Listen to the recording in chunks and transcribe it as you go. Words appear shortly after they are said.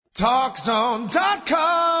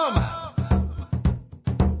TalkZone.com.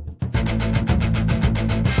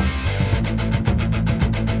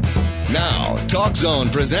 Now, Talk Zone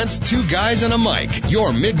presents Two Guys and a Mic,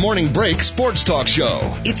 your mid-morning break sports talk show.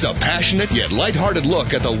 It's a passionate yet lighthearted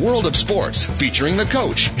look at the world of sports, featuring the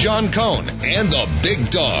coach, John Cohn, and the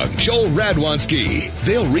big dog, Joel Radwanski.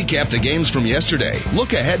 They'll recap the games from yesterday,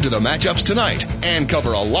 look ahead to the matchups tonight, and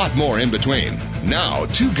cover a lot more in between. Now,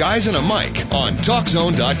 Two Guys and a Mic on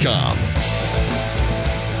TalkZone.com.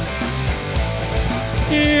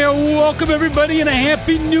 Yeah, welcome everybody and a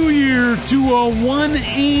happy new year to one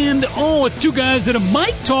and all. It's Two Guys and a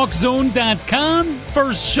Mic, TalkZone.com.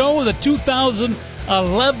 First show of the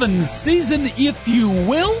 2011 season, if you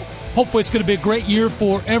will. Hopefully it's going to be a great year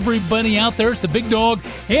for everybody out there. It's the Big Dog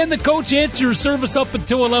and the Coach at your service up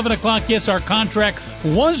until 11 o'clock. Yes, our contract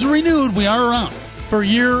was renewed. We are around for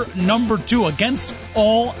year number 2. Against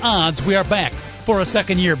all odds, we are back for a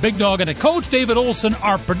second year. Big Dog and a Coach, David Olson,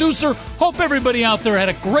 our producer. Hope everybody out there had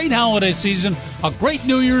a great holiday season, a great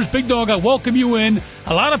New Year's. Big Dog, I welcome you in.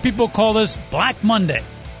 A lot of people call this Black Monday.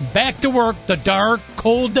 Back to work, the dark,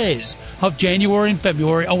 cold days of January and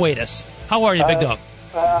February await us. How are you, Big Dog?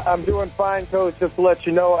 I'm doing fine, Coach. Just to let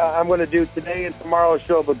you know, I'm going to do today and tomorrow's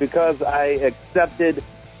show, but because I accepted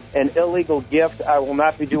an illegal gift, I will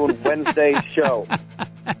not be doing Wednesday's show.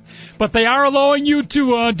 But they are allowing you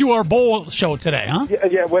to do our bowl show today, huh?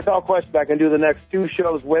 Yeah, without question. I can do the next 2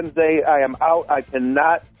 shows Wednesday. I am out. I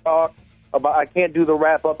cannot talk about. I can't do the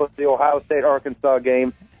wrap up of the Ohio State-Arkansas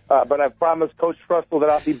game. But I've promised Coach Trustle that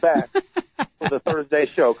I'll be back for the Thursday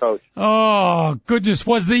show, Coach. Oh, goodness.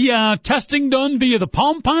 Was the testing done via the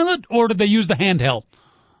Palm Pilot, or did they use the handheld?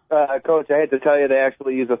 Coach, I hate to tell you, they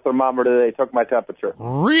actually used a thermometer. They took my temperature.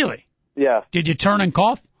 Really? Yeah. Did you turn and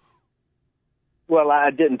cough? Well,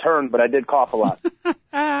 I didn't turn, but I did cough a lot.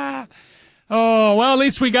 Oh, well, at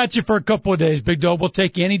least we got you for a couple of days, Big Dog. We'll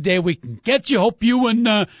take you any day we can get you. Hope you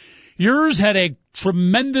and yours had a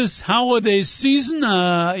tremendous holiday season.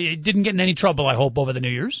 You didn't get in any trouble, I hope, over the New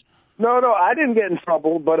Year's. No, I didn't get in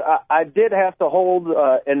trouble, but I did have to hold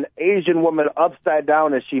an Asian woman upside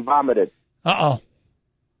down as she vomited. Uh-oh.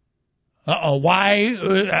 Why?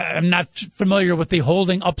 I'm not familiar with the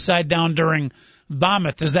holding upside down during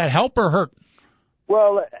vomit. Does that help or hurt?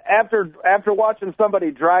 Well, after watching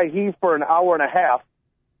somebody dry heave for an hour and a half,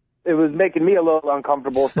 it was making me a little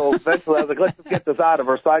uncomfortable. So eventually I was like, let's just get this out of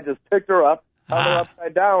her. So I just picked her up, held her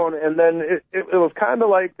upside down, and then it was kind of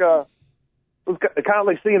like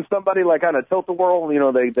seeing somebody like on a tilt-a-whirl. You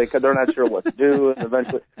know, they're not sure what to do, and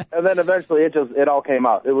eventually it all came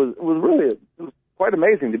out. It was quite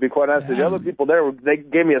amazing, to be quite honest. The other people there, they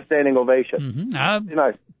gave me a standing ovation. Mm-hmm.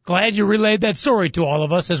 Nice. Glad you relayed that story to all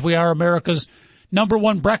of us, as we are America's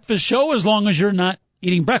 #1 breakfast show, as long as you're not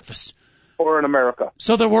eating breakfast. Or in America.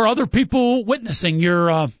 So there were other people witnessing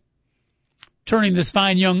your turning this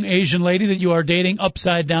fine young Asian lady that you are dating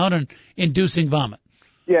upside down and inducing vomit.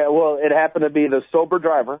 Yeah, well, it happened to be the sober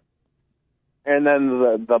driver and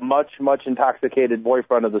then the much, much intoxicated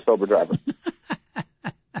boyfriend of the sober driver.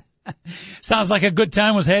 Sounds like a good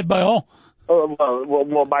time was had by all.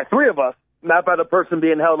 Well, by 3 of us, not by the person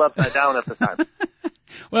being held upside down at the time.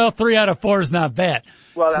 Well, 3 out of 4 is not bad.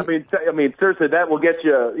 Well, I mean, seriously, that will get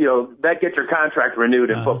you, that gets your contract renewed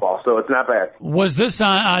in football, so it's not bad. Was this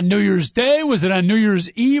on New Year's Day? Was it on New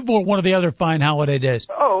Year's Eve, or one of the other fine holiday days?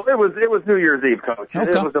 Oh, it was New Year's Eve, Coach.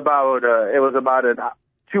 Okay. It was about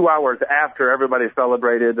 2 hours after everybody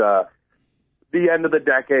celebrated the end of the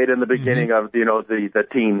decade and the beginning of the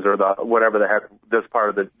teens, or the whatever the heck this part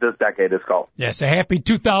of this decade is called. Yes, a happy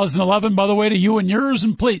 2011, by the way, to you and yours,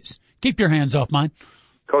 and please keep your hands off mine.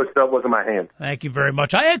 Coach, that wasn't my hand. Thank you very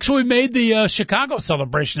much. I actually made the Chicago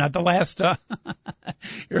celebration at the last.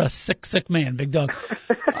 You're a sick man, Big Dog.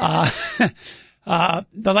 The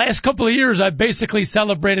last couple of years, I basically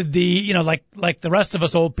celebrated like the rest of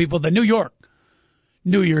us old people, the New York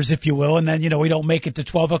New Year's, if you will, and then we don't make it to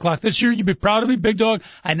 12 o'clock this year. You'd be proud of me, Big Dog.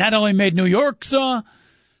 I not only made New York's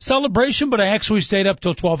celebration, but I actually stayed up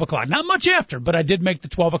till 12 o'clock. Not much after, but I did make the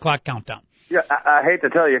 12 o'clock countdown. Yeah, I hate to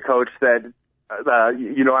tell you, Coach, that.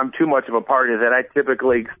 I'm too much of a party that I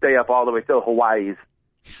typically stay up all the way till Hawaii's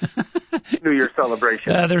New Year's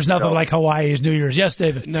celebration. There's nothing like Hawaii's New Year's. Yes,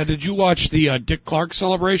 David. Now, did you watch the Dick Clark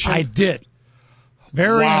celebration? I did.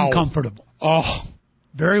 Very uncomfortable. Oh.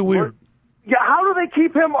 Very weird. Yeah, how do they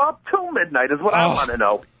keep him up till midnight is what I want to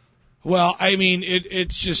know. Well, I mean,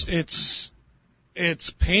 it's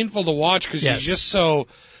painful to watch because he's just so...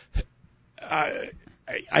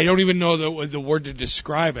 I don't even know the word to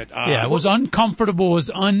describe it. Yeah, it was uncomfortable, it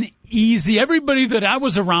was uneasy. Everybody that I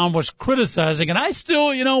was around was criticizing, and I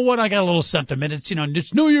still, you know what, I got a little sentiment. It's,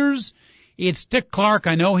 it's New Year's, it's Dick Clark.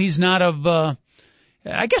 I know he's not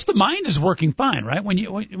I guess the mind is working fine, right? When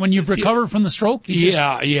you've recovered from the stroke?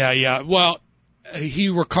 Yeah. Well, he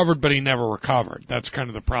recovered, but he never recovered. That's kind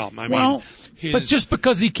of the problem. I mean, but just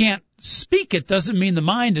because he can't speak it doesn't mean the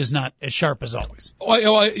mind is not as sharp as always.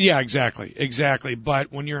 Yeah, exactly.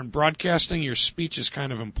 But when you're in broadcasting, your speech is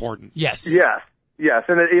kind of important. Yes. Yes,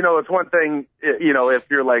 and it's one thing, if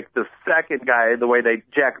you're like the second guy, the way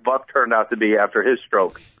Jack Buck turned out to be after his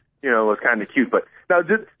stroke, it was kind of cute. But now,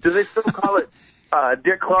 do they still call it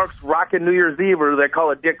Dick Clark's Rockin' New Year's Eve, or do they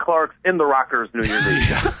call it Dick Clark's In the Rockers New Year's Eve?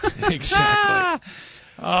 Yeah, exactly.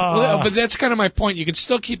 Well, but that's kind of my point. You can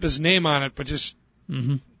still keep his name on it, but just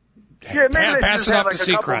pass it off to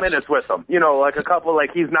Seacrest. A couple minutes with him. Like a couple,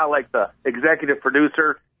 like he's not like the executive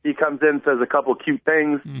producer. He comes in, says a couple cute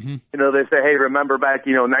things. Mm-hmm. They say, hey, remember back,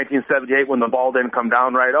 1978 when the ball didn't come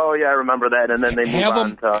down right? Oh, yeah, I remember that. And then they move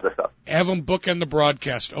on to other stuff. Have him bookend the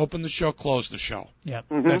broadcast. Open the show, close the show. Yeah,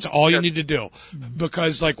 mm-hmm. That's all you need to do. Mm-hmm.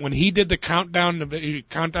 Because, like, when he did the countdown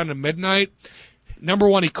to midnight, number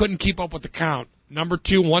one, he couldn't keep up with the count. Number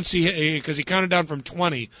two, because he counted down from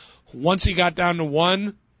 20, once he got down to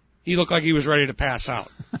 1, he looked like he was ready to pass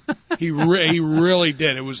out. He really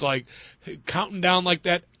did. It was like counting down like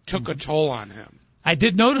that took a toll on him. I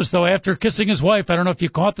did notice, though, after kissing his wife, I don't know if you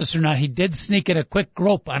caught this or not, he did sneak in a quick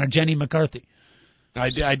grope on a Jenny McCarthy. I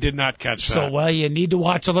did not catch that. So, you need to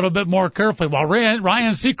watch a little bit more carefully. While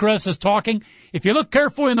Ryan Seacrest is talking, if you look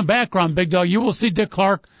carefully in the background, Big Dog, you will see Dick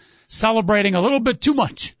Clark celebrating a little bit too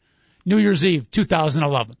much New Year's Eve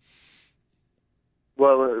 2011.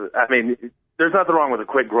 Well, there's nothing wrong with a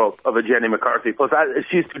quick grope of a Jenny McCarthy. Plus,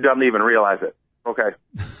 she's too dumb to even realize it. Okay.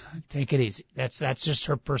 Take it easy. That's just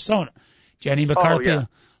her persona. Jenny McCarthy,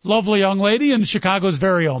 lovely young lady, and Chicago's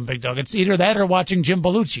very own Big Dog. It's either that or watching Jim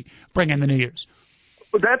Belushi bring in the New Year's.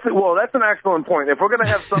 That's an excellent point. If we're going to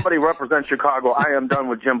have somebody represent Chicago, I am done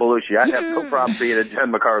with Jim Belushi. I have no problem seeing a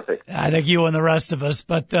Jen McCarthy. I think you and the rest of us.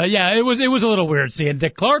 But, it was a little weird seeing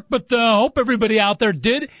Dick Clark. But hope everybody out there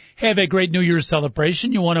did have a great New Year's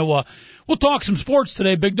celebration. You want to we'll talk some sports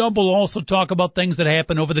today, Big Dog. We'll also talk about things that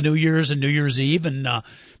happened over the New Year's and New Year's Eve and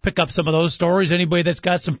pick up some of those stories. Anybody that's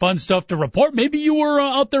got some fun stuff to report. Maybe you were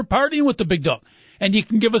out there partying with the Big Dog. And you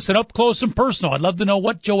can give us an up close and personal. I'd love to know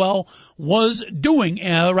what Joel was doing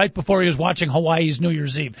right before he was watching Hawaii's New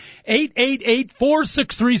Year's Eve.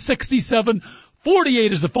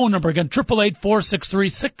 888-463-6748 is the phone number. Again,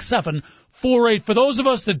 888-463-6748. For those of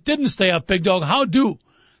us that didn't stay up, Big Dog, how do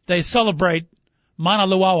they celebrate Mauna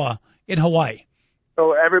Luaua in Hawaii?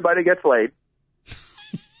 So everybody gets laid.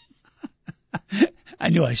 I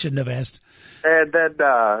knew I shouldn't have asked. And then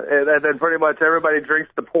pretty much everybody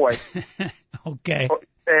drinks the poi. Okay.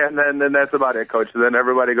 And then that's about it, Coach. Then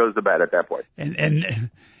everybody goes to bed at that point.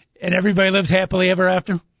 And everybody lives happily ever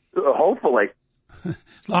after? Hopefully. As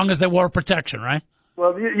long as they wore protection, right?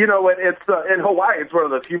 Well, it's in Hawaii. It's one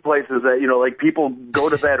of the few places that like people go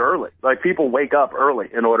to bed early. Like people wake up early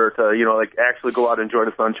in order to actually go out and enjoy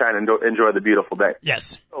the sunshine and enjoy the beautiful day.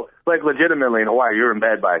 Yes. So, legitimately in Hawaii, you're in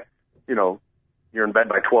bed by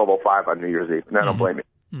 12:05 on New Year's Eve, and I don't blame you.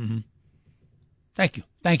 Mm-hmm.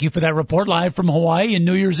 Thank you for that report live from Hawaii and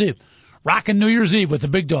New Year's Eve. Rockin' New Year's Eve with the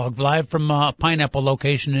Big Dog live from Pineapple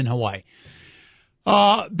location in Hawaii.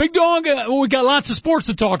 Big Dog, we got lots of sports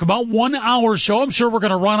to talk about. 1 hour show. I'm sure we're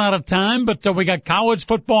going to run out of time, but we got college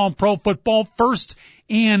football and pro football first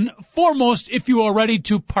and foremost. If you are ready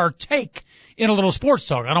to partake in a little sports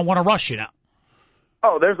talk, I don't want to rush you now.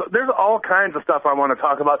 Oh, there's all kinds of stuff I want to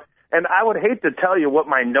talk about, and I would hate to tell you what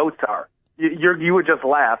my notes are. You would just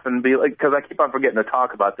laugh and be like, because I keep on forgetting to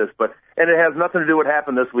talk about this, and it has nothing to do with what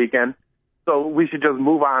happened this weekend. So we should just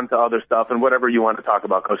move on to other stuff and whatever you want to talk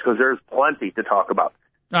about, Coach, because there's plenty to talk about.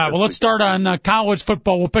 All right, well, let's start on college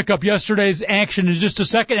football. We'll pick up yesterday's action in just a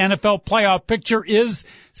second. NFL playoff picture is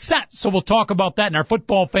set, so we'll talk about that. And our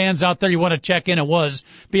football fans out there, you want to check in. It was,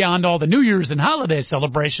 beyond all the New Year's and holiday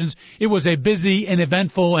celebrations, it was a busy and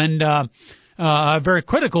eventful and very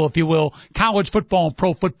critical, if you will, college football and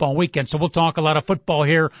pro football weekend. So we'll talk a lot of football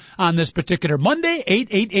here on this particular Monday.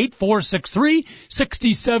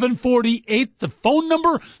 888-463-6748, the phone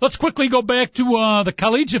number. Let's quickly go back to the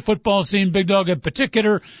collegiate football scene, Big Dog, in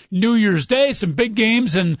particular. New Year's Day, some big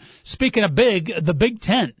games. And speaking of big, the Big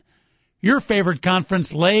Ten, your favorite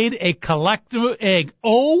conference, laid a collective egg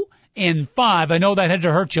 0-5. I know that had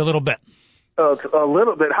to hurt you a little bit. A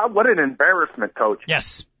little bit. What an embarrassment, Coach.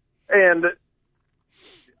 Yes. And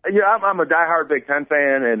Yeah, I'm a diehard Big Ten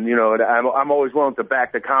fan, and I'm always willing to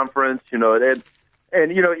back the conference.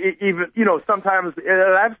 And even sometimes, and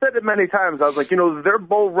I've said it many times. I was like, their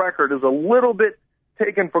bowl record is a little bit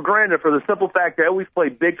taken for granted for the simple fact they always play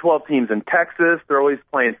Big 12 teams in Texas. They're always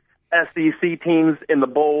playing SEC teams in the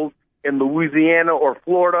bowls in Louisiana or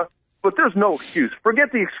Florida. But there's no excuse.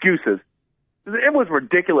 Forget the excuses. It was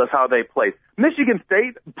ridiculous how they played. Michigan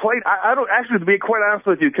State played. I don't actually, to be quite honest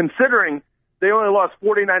with you, considering they only lost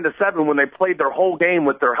 49-7 when they played their whole game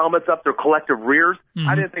with their helmets up their collective rears. Mm-hmm.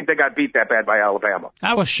 I didn't think they got beat that bad by Alabama.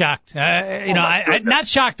 I was shocked. I'm not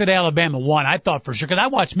shocked that Alabama won. I thought for sure, because I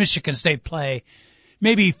watched Michigan State play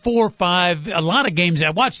maybe 4 or 5, a lot of games. I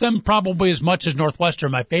watched them probably as much as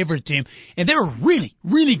Northwestern, my favorite team, and they were really,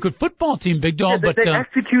 really good football team, Big Dog. Yeah, they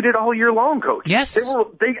executed all year long, Coach. Yes.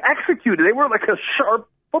 They executed. They were like a sharp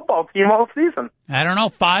football team all season. I don't know,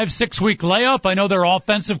 5-6 week layoff. I know their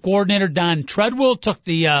offensive coordinator, Don Treadwell, took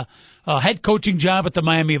the head coaching job at the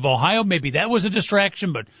Miami of Ohio. Maybe that was a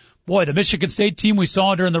distraction, but boy, the Michigan State team we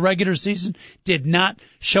saw during the regular season did not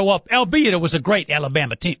show up, albeit it was a great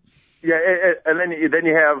Alabama team. Yeah, and then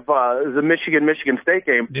you have the Michigan State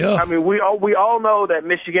game. Yeah. I mean, we all know that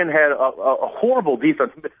Michigan had a horrible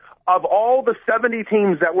defense. Of all the 70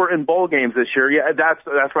 teams that were in bowl games this year, yeah,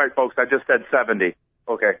 that's right, folks. I just said 70.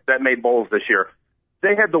 Okay, that made bowls this year.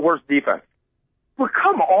 They had the worst defense. But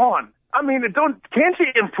come on. I mean, can't you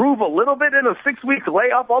improve a little bit in a 6-week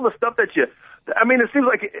layoff? All the stuff that it seems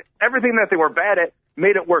like everything that they were bad at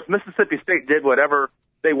made it worse. Mississippi State did whatever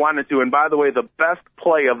they wanted to. And by the way, the best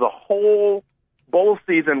play of the whole bowl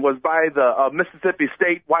season was by the Mississippi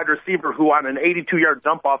State wide receiver who, on an 82-yard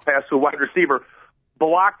dump-off pass to a wide receiver,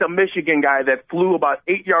 blocked a Michigan guy that flew about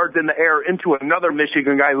 8 yards in the air into another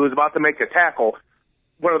Michigan guy who was about to make a tackle.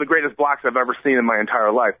 One of the greatest blocks I've ever seen in my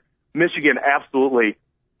entire life. Michigan absolutely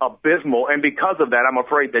abysmal, and because of that, I'm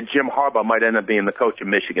afraid that Jim Harbaugh might end up being the coach of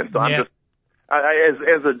Michigan. So I'm as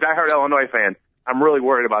a diehard Illinois fan, I'm really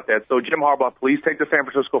worried about that. So Jim Harbaugh, please take the San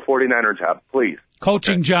Francisco 49er job, please.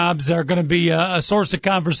 Coaching jobs are going to be a source of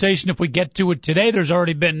conversation if we get to it today. There's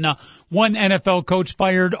already been one NFL coach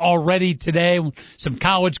fired already today. Some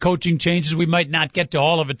college coaching changes. We might not get to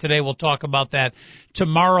all of it today. We'll talk about that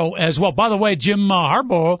tomorrow as well. By the way, Jim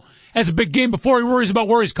Harbaugh has a big game before he worries about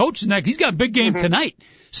where he's coaching next. He's got a big game tonight.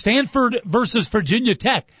 Stanford versus Virginia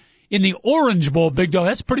Tech in the Orange Bowl, Big Dog.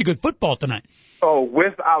 That's pretty good football tonight. Oh,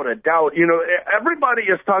 without a doubt. Everybody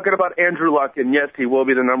is talking about Andrew Luck, and yes, he will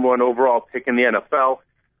be the number 1 overall pick in the NFL.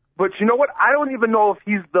 But you know what? I don't even know if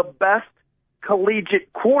he's the best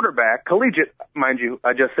collegiate quarterback, mind you,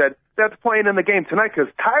 I just said, that's playing in the game tonight,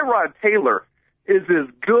 because Tyrod Taylor is as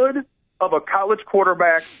good of a college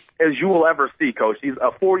quarterback as you will ever see, Coach. He's a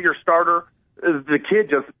 4-year starter. The kid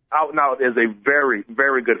just out and out is a very,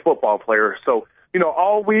 very good football player. So,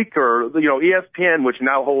 all week, or, ESPN, which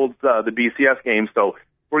now holds the BCS game, so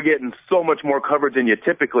we're getting so much more coverage than you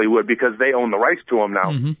typically would because they own the rights to them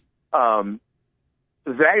now. Mm-hmm.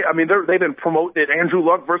 They've been promoting Andrew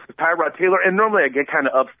Luck versus Tyrod Taylor, and normally I get kind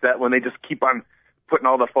of upset when they just keep on putting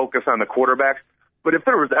all the focus on the quarterbacks. But if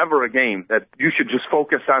there was ever a game that you should just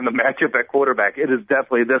focus on the matchup at quarterback, it is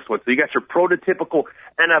definitely this one. So you got your prototypical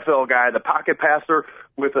NFL guy, the pocket passer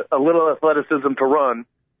with a little athleticism to run,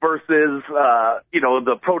 versus,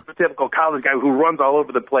 the prototypical college guy who runs all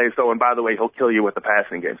over the place. Oh, and by the way, he'll kill you with the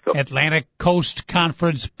passing game. So Atlantic Coast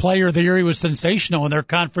Conference Player of the Year. He was sensational in their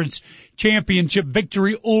conference championship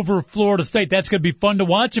victory over Florida State. That's going to be fun to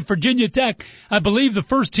watch. And Virginia Tech, I believe the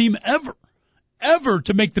first team ever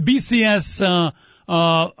to make the BCS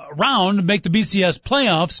round, make the BCS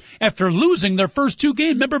playoffs after losing their first 2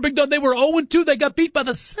 games. Remember, Big Dog, they were 0-2. They got beat by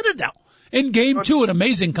the Citadel in game 2, an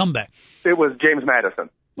amazing comeback. It was James Madison.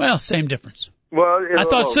 Well, same difference. Well, I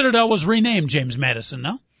thought Citadel was renamed James Madison,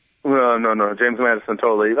 no? Well, no, James Madison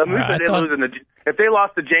totally. If they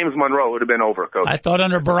lost to James Monroe, it would have been over, Coach. I thought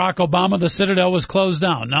under Barack Obama the Citadel was closed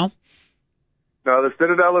down, no? No, the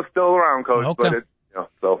Citadel is still around, Coach. Okay. But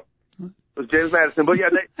it was James Madison. But yeah,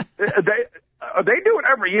 they do it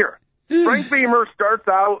every year. Frank Beamer starts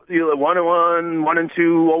out 1-1,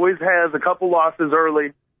 1-2, always has a couple losses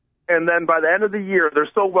early, and then by the end of the year, they're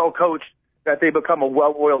so well coached that they become a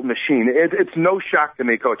well-oiled machine. It's no shock to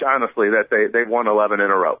me, Coach, honestly, that they've won 11 in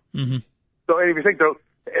a row. Mm-hmm. So if you think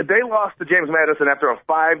they lost to James Madison after a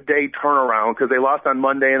 5-day turnaround, because they lost on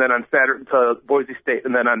Monday and then on Saturday to Boise State,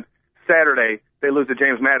 and then on Saturday they lose to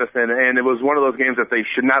James Madison, and it was one of those games that they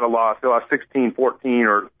should not have lost. They lost 16-14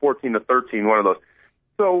 or 14-13, one of those.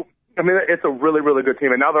 So, it's a really, really good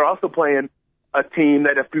team. And now they're also playing a team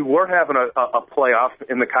that if we were having a playoff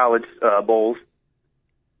in the college bowls,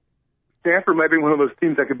 Stanford might be one of those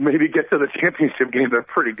teams that could maybe get to the championship game. They're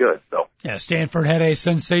pretty good. So yeah, Stanford had a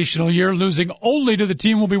sensational year, losing only to the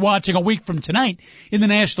team we'll be watching a week from tonight in the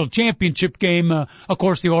national championship game. Of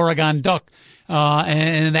course, the Oregon Duck,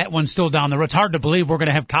 and that one's still down the road. It's hard to believe we're going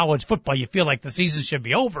to have college football. You feel like the season should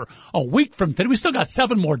be over a week from today. We still got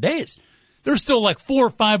 7 more days. There's still like 4 or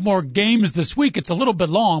 5 more games this week. It's a little bit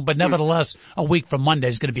long, but nevertheless, a week from Monday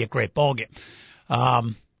is going to be a great ball game.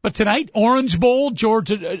 But tonight, Orange Bowl,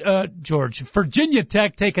 Virginia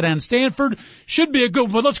Tech taking on Stanford. Should be a good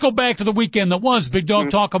one. But let's go back to the weekend that was. Big Dog,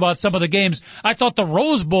 talk about some of the games. I thought the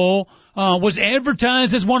Rose Bowl was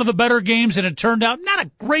advertised as one of the better games, and it turned out not a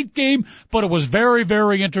great game, but it was very,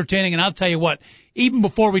 very entertaining. And I'll tell you what, even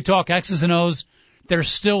before we talk X's and O's, there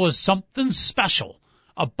still is something special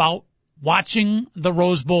about watching the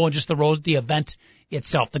Rose Bowl and just the event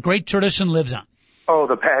itself. The great tradition lives on. Oh,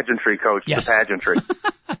 the pageantry, Coach. Yes. The pageantry.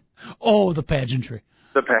 Oh, the pageantry.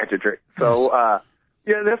 The pageantry. So,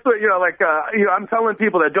 yeah, that's what, I'm telling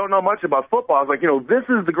people that don't know much about football, I was like, this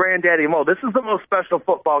is the granddaddy of all. This is the most special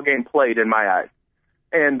football game played in my eyes.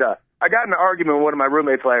 And I got in an argument with one of my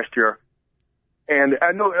roommates last year, and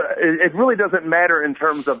I know it really doesn't matter in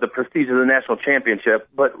terms of the prestige of the national championship,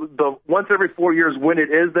 but the once every 4 years when it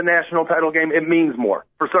is the national title game, it means more.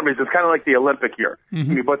 For some reason, it's kind of like the Olympic year.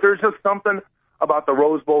 Mm-hmm. But there's just something about the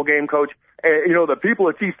Rose Bowl game, Coach. And, the people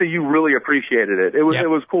at TCU really appreciated it. It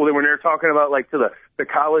was cool. They were there talking about to the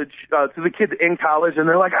college, to the kids in college, and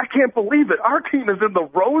they're like, I can't believe it. Our team is in the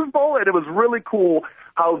Rose Bowl, and it was really cool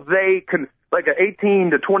how they can, like an 18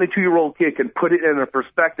 to 22-year-old kid can put it in a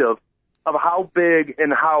perspective of how big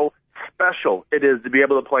and how special it is to be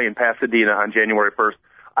able to play in Pasadena on January 1st.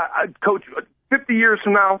 Coach, 50 years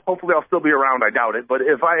from now, hopefully I'll still be around. I doubt it. But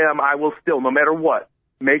if I am, I will still, no matter what,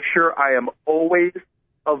 make sure I am always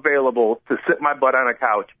available to sit my butt on a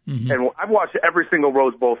couch. Mm-hmm. And I've watched every single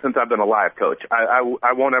Rose Bowl since I've been alive, Coach. I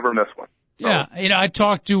won't ever miss one. So. Yeah, I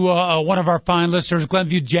talked to one of our fine listeners,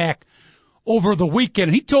 Glenview Jack, over the weekend.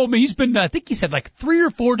 And he told me he's been, I think he said 3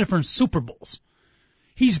 or 4 different Super Bowls.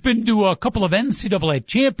 He's been to a couple of NCAA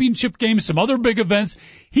championship games, some other big events.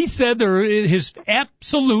 He said his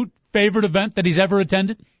absolute favorite event that he's ever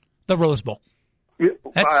attended, the Rose Bowl. Did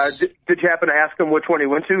you happen to ask him which one he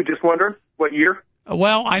went to? Just wondering what year?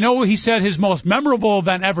 Well, I know he said his most memorable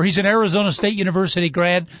event ever. He's an Arizona State University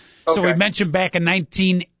grad, so he mentioned back in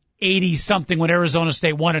 1980-something when Arizona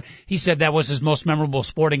State won it. He said that was his most memorable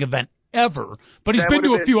sporting event ever. But he's been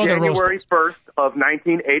to a few other Rose Bowls. January 1st of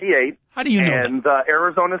 1988. How do you know and the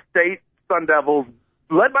Arizona State Sun Devils,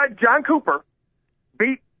 led by John Cooper,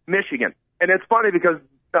 beat Michigan. And it's funny because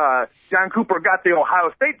John Cooper got the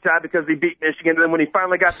Ohio State job because he beat Michigan, and then when he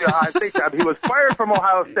finally got the Ohio State job, he was fired from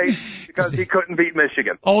Ohio State because he couldn't beat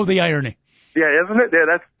Michigan. Oh, the irony. Yeah, isn't it?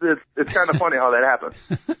 Yeah, it's kind of funny how that happens.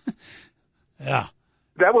 Yeah.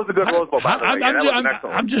 That was a good Rose Bowl, by the way.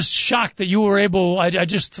 I'm just shocked that you were able, I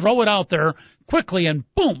just throw it out there quickly, and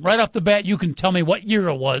boom, right off the bat, you can tell me what year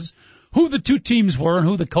it was, who the two teams were, and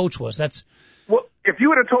who the coach was. Well, if you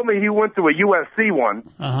would have told me he went to a USC one,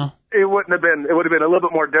 it would have been a little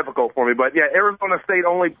bit more difficult for me. But yeah, Arizona State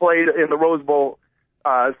only played in the Rose Bowl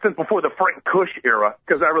since before the Frank Kush era,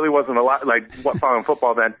 because I really wasn't a lot following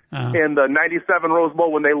football then. In the '97 Rose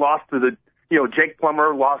Bowl when they lost to Jake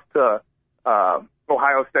Plummer lost to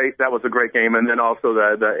Ohio State, that was a great game, and then also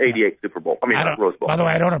the '88 Super Bowl. Rose Bowl. By the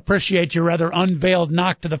way, I don't appreciate your rather unveiled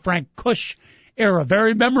knock to the Frank Kush era.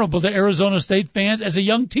 Very memorable to Arizona State fans as a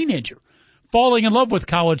young teenager. Falling in love with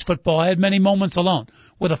college football. I had many moments alone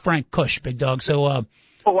with a Frank Kush, Big Dog. So, I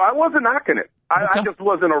wasn't knocking it. I just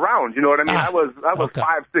wasn't around. You know what I mean? I was 5,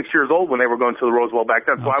 6 years old when they were going to the Rose Bowl back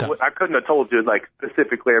then, so I couldn't have told you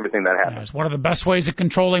specifically everything that happened. One of the best ways of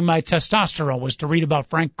controlling my testosterone was to read about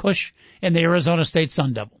Frank Kush and the Arizona State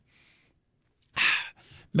Sun Devil.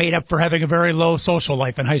 Made up for having a very low social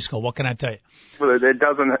life in high school. What can I tell you? Well, it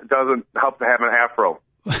doesn't help to have an afro.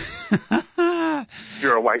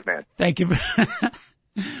 You're a white man. Thank you.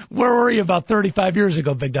 Where were you about 35 years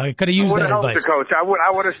ago, Big Dog? I could have used that advice. Coach. I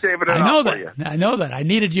would have shaved it off. I know that. I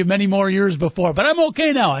needed you many more years before, but I'm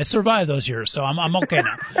okay now. I survived those years, so I'm okay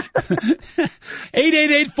now.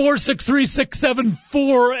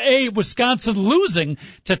 888-463-6748. Wisconsin losing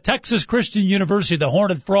to Texas Christian University. The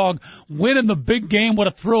Horned Frog winning the big game. What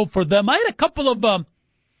a thrill for them. I had a couple of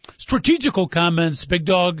strategical comments, Big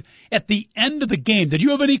Dog, at the end of the game. Did you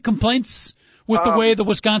have any complaints with the way the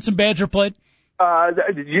Wisconsin Badger played?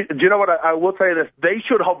 Do you know what? I will tell you this. They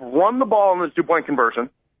should have run the ball in this two-point conversion.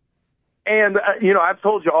 And, I've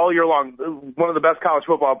told you all year long, one of the best college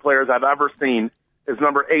football players I've ever seen is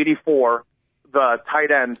number 84, the tight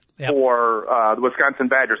end for the Wisconsin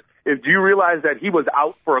Badgers. Do you realize that he was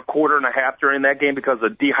out for a quarter and a half during that game because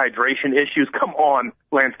of dehydration issues? Come on,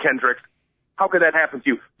 Lance Kendricks. How could that happen to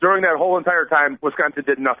you? During that whole entire time, Wisconsin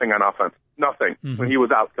did nothing on offense. Nothing when he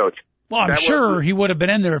was out, Coach. Well, I'm sure he would have been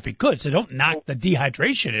in there if he could, so don't knock the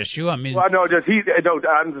dehydration issue. I mean, well, no,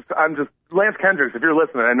 I'm just Lance Kendricks. If you're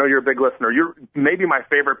listening, I know you're a big listener. You're maybe my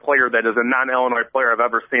favorite player that is a non-Illinois player I've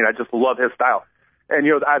ever seen. I just love his style, and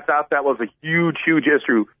I thought that was a huge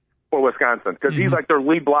issue for Wisconsin because he's like their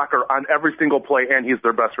lead blocker on every single play, and he's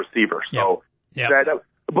their best receiver. So,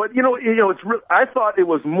 but I thought it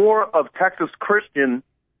was more of Texas Christian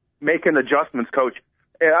making adjustments, Coach.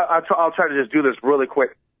 And I'll try to just do this really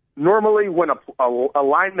quick. Normally, when a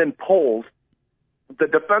lineman pulls, the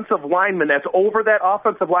defensive lineman that's over that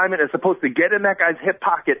offensive lineman is supposed to get in that guy's hip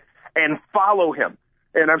pocket and follow him.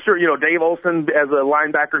 And I'm sure, Dave Olson, as a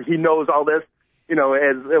linebacker, he knows all this. As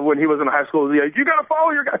when he was in high school, you got to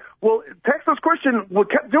follow your guy. Well, Texas Christian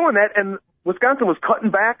kept doing that, and Wisconsin was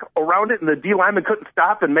cutting back around it, and the D lineman couldn't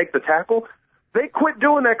stop and make the tackle. They quit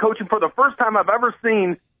doing that, Coach, and for the first time I've ever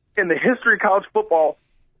seen in the history of college football,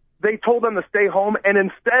 they told them to stay home, and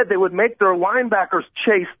instead they would make their linebackers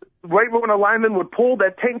chase. Right when a lineman would pull,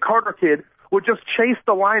 that Tank Carter kid would just chase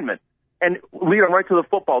the lineman and lead them right to the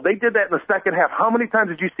football. They did that in the second half. How many times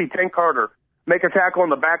did you see Tank Carter make a tackle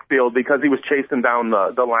in the backfield because he was chasing down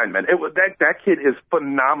the lineman? That kid is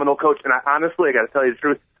phenomenal, Coach, and I got to tell you the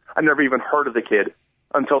truth, I never even heard of the kid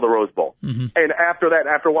until the Rose Bowl. And after that,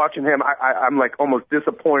 after watching him, I'm like almost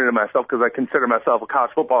disappointed in myself because I consider myself a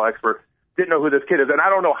college football expert. Didn't know who this kid is, and I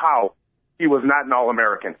don't know how he was not an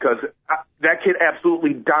All-American because that kid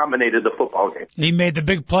absolutely dominated the football game. He made the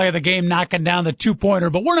big play of the game, knocking down the two-pointer,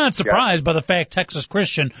 but we're not surprised by the fact Texas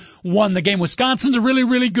Christian won the game. Wisconsin's a really,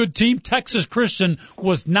 really good team. Texas Christian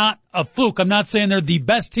was not a fluke. I'm not saying they're the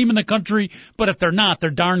best team in the country, but if they're not,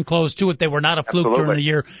 they're darn close to it. They were not a fluke during the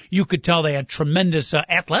year. You could tell they had tremendous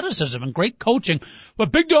athleticism and great coaching.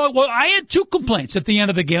 But Big Dog, well, I had two complaints at the end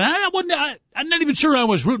of the game. I'm not even sure I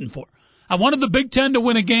was rooting for. I wanted the Big Ten to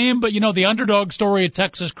win a game, but, the underdog story of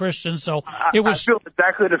Texas Christian, so it was... I feel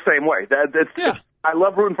exactly the same way. I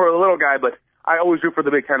love rooting for the little guy, but I always root for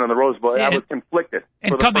the Big Ten on the Rose Bowl. I was conflicted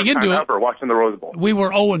and coming into it, watching the Rose Bowl. We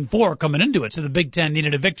were 0-4 coming into it, so the Big Ten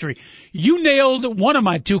needed a victory. You nailed one of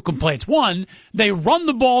my two complaints. One, they run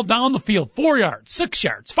the ball down the field 4 yards, 6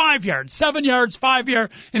 yards, 5 yards, 7 yards, 5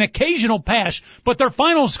 yards, an occasional pass, but their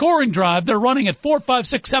final scoring drive, they're running at 4, 5,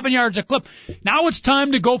 6, 7 yards a clip. Now it's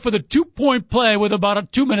time to go for the 2-point play with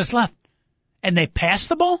about 2 minutes left. And they pass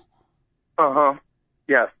the ball? Uh-huh.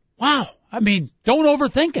 Yes. Wow. I mean, don't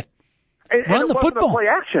overthink it. Run the football. Play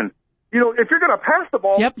action. If you're going to pass the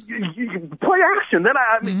ball, you play action.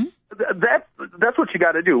 Then that's what you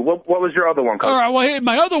got to do. What was your other one, Coach? All right. Well, hey,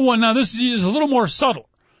 my other one now. This is a little more subtle,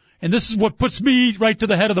 and this is what puts me right to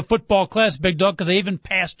the head of the football class, Big Dog, because I even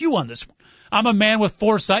passed you on this one. I'm a man with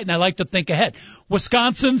foresight, and I like to think ahead.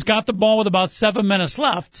 Wisconsin's got the ball with about 7 minutes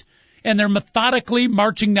left, and they're methodically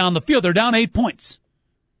marching down the field. They're down 8 points,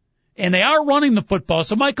 and they are running the football.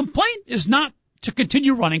 So my complaint is not to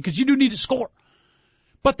continue running because you do need to score.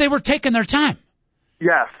 But they were taking their time.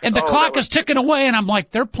 Yes. And the clock is ticking away, and I'm like,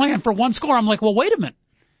 they're playing for one score. I'm like, well, wait a minute.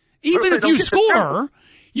 Even if you score,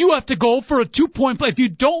 you have to go for a 2-point play. If you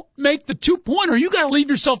don't make the 2-pointer, you got to leave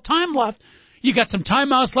yourself time left. You got some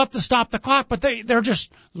timeouts left to stop the clock, but they're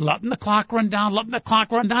just letting the clock run down.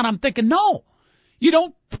 I'm thinking, no. You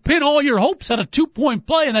don't pin all your hopes on a 2-point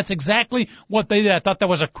play, and that's exactly what they did. I thought that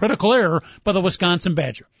was a critical error by the Wisconsin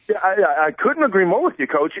Badger. Yeah, I couldn't agree more with you,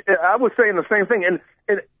 Coach. I was saying the same thing, and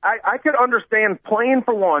I could understand playing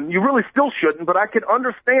for one. You really still shouldn't, but I could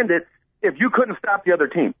understand it if you couldn't stop the other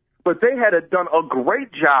team. But they had done a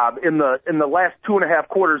great job in the last 2.5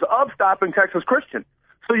 quarters of stopping Texas Christian.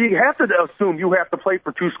 So you have to assume you have to play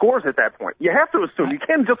for 2 scores at that point. You have to assume. You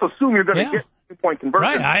can't just assume you're going to get 2-point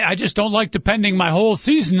conversion. Right. I just don't like depending my whole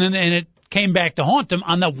season, and it came back to haunt them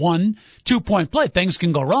on that 1-2-point play. Things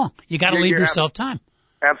can go wrong. You got to leave yourself time.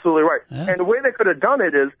 Absolutely right. Yeah. And the way they could have done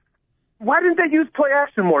it is, why didn't they use play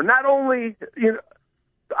action more? Not only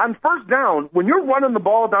on first down, when you're running the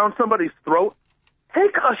ball down somebody's throat,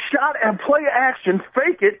 take a shot and play action,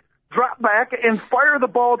 fake it, drop back, and fire the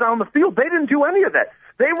ball down the field. They didn't do any of that.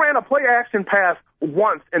 They ran a play-action pass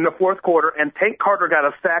once in the fourth quarter, and Tank Carter got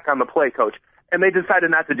a sack on the play, Coach, and they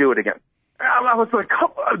decided not to do it again. I was like,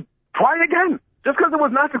 try again. Just because it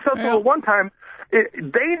was not successful at one time,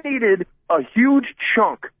 they needed a huge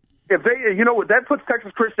chunk. If they, that puts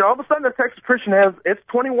Texas Christian, all of a sudden the Texas Christian it's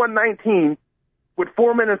 21-19 with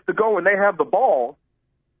 4 minutes to go, and they have the ball.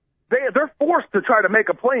 They're forced to try to make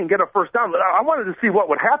a play and get a first down. I wanted to see what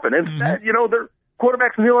would happen. Instead, their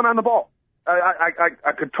quarterback's kneeling on the ball.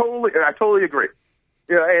 I totally agree.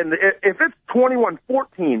 Yeah, and if it's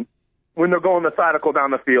 21-14 when they're going methodical down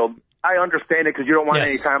the field, I understand it because you don't want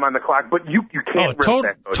any time on the clock, but you can't risk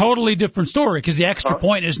that. Totally different story because the extra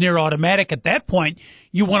point is near automatic. At that point,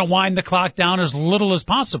 you want to wind the clock down as little as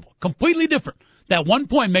possible. Completely different. That 1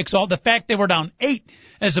 point makes all the fact they were down 8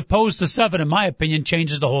 as opposed to 7, in my opinion,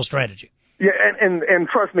 changes the whole strategy. Yeah, and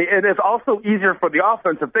trust me, it is also easier for the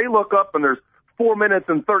offense if they look up and there's 4 minutes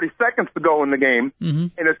and 30 seconds to go in the game,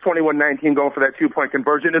 and it's 21-19 going for that 2-point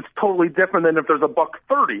conversion. It's totally different than if there's a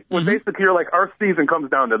 $130. When basically you're like, our season comes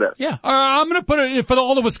down to this. Yeah, I'm going to put it for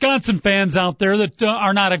all the Wisconsin fans out there that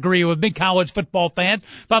are not agreeing with big college football fans.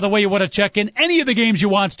 By the way, you want to check in any of the games you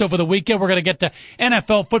watched over the weekend. We're going to get to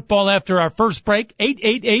NFL football after our first break.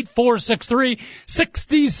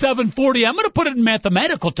 888-463-6740. I'm going to put it in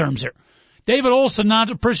mathematical terms here. David Olson not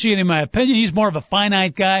appreciating my opinion. He's more of a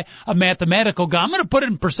finite guy, a mathematical guy. I'm going to put it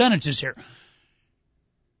in percentages here.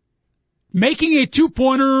 Making a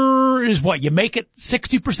 2-pointer is what? You make it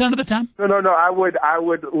 60% of the time? No. I would,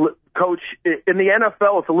 Coach, in the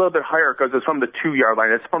NFL, it's a little bit higher because it's from the 2-yard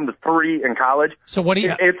line. It's from the 3 in college. So what do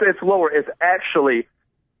you... It's lower. It's actually...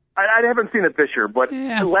 I haven't seen it this year, but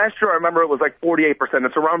last year I remember it was like 48%.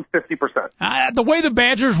 It's around 50%. The way the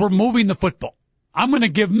Badgers were moving the football, I'm going to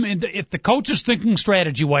give him, if the coach is thinking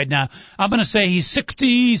strategy right now, I'm going to say he's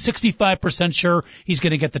 65% sure he's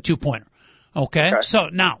going to get the 2-pointer. Okay? So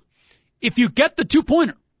now, if you get the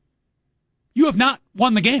 2-pointer, you have not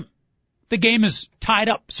won the game. The game is tied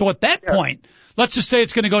up. So at that point, let's just say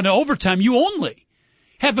it's going to go into overtime, you only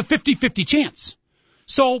have a 50-50 chance.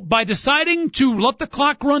 So by deciding to let the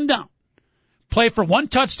clock run down, play for 1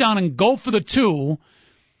 touchdown and go for the 2,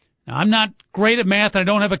 now, I'm not great at math, and I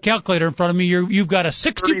don't have a calculator in front of me. You've got a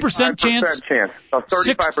 60% chance. A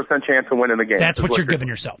 35% chance of winning the game. That's what you're giving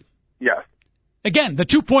yourself. Yes. Again, the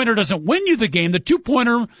 2-pointer doesn't win you the game. The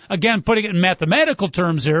 2-pointer, again, putting it in mathematical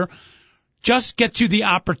terms here, just gets you the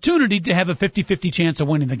opportunity to have a 50-50 chance of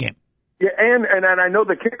winning the game. Yeah, and I know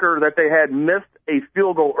the kicker that they had missed a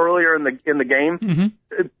field goal earlier in the game,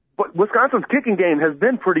 but Wisconsin's kicking game has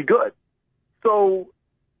been pretty good. So,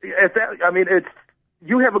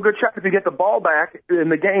 you have a good shot if you get the ball back in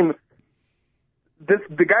the game.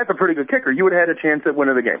 The guy's a pretty good kicker. You would have had a chance at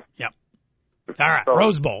winning the game. Yep. All right, so,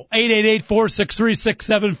 Rose Bowl,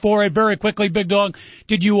 888-463-6748. Very quickly, Big Dog,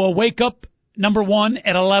 did you wake up, number one,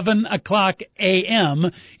 at 11 o'clock a.m.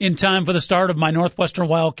 in time for the start of my Northwestern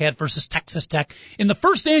Wildcat versus Texas Tech in the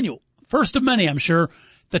first of many, I'm sure,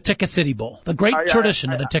 the Ticket City Bowl, the great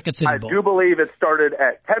tradition of the Ticket City Bowl? I do believe it started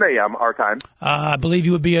at 10 a.m. our time. I believe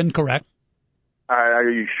you would be incorrect. Are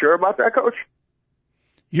you sure about that, Coach?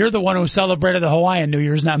 You're the one who celebrated the Hawaiian New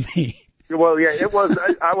Year's, not me. Well, yeah, it was.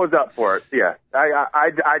 I was up for it. Yeah,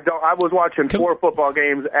 I was watching 4 football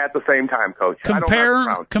games at the same time, Coach.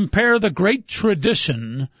 Compare the great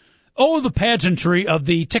tradition, the pageantry of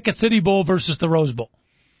the Ticket City Bowl versus the Rose Bowl.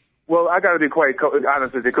 Well, I got to be quite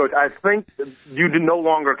honest with you, Coach. I think you no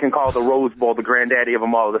longer can call the Rose Bowl the granddaddy of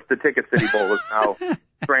them all. The Ticket City Bowl is now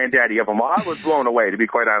granddaddy of them all. I was blown away, to be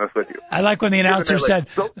quite honest with you. I like when the announcer said,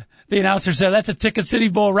 that's a Ticket City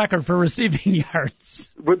Bowl record for receiving yards.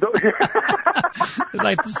 It's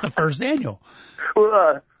like, this is the first annual.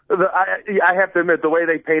 Well, I have to admit, the way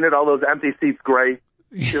they painted all those empty seats gray,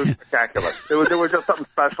 it was spectacular. There was just something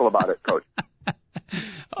special about it, Coach.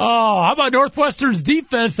 Oh, how about Northwestern's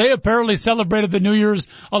defense? They apparently celebrated the New Year's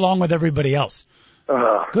along with everybody else.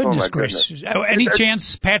 Goodness gracious. Any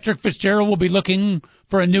chance Patrick Fitzgerald will be looking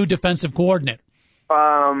for a new defensive coordinator?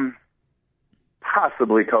 Possibly,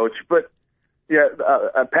 Coach. But, yeah,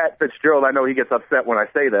 Pat Fitzgerald, I know he gets upset when I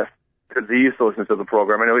say this because he used to listen to the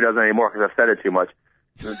program. I know he doesn't anymore because I've said it too much.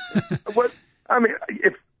 Is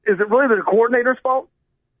it really the coordinator's fault?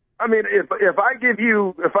 I mean, if I give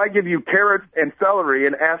you carrots and celery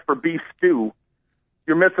and ask for beef stew,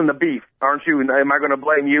 you're missing the beef, aren't you? Am I going to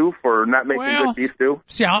blame you for not making good beef stew?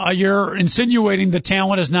 See, you're insinuating the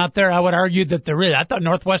talent is not there. I would argue that there is. I thought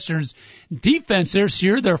Northwestern's defense this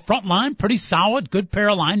year, their front line, pretty solid, good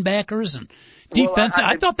pair of linebackers and defense.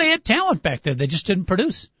 I thought they had talent back there. They just didn't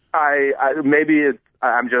produce. I'm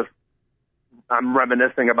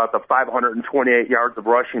reminiscing about the 528 yards of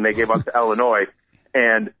rushing they gave up to Illinois,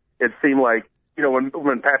 and it seemed like, when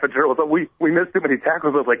Pat Fitzgerald was like, we missed too many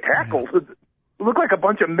tackles. It was like, tackles? It looked like a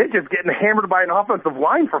bunch of midgets getting hammered by an offensive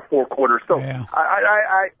line for 4 quarters. So yeah.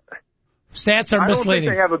 Stats are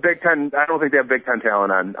misleading. I don't think they have Big Ten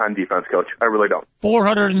talent on defense, Coach. I really don't.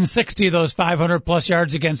 460 of those 500-plus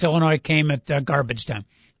yards against Illinois came at garbage time.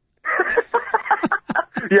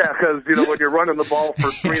 Yeah, because, when you're running the ball for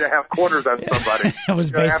 3.5 quarters on somebody, it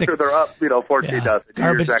was basic. After they're up,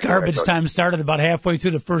 14-0. Garbage time started about halfway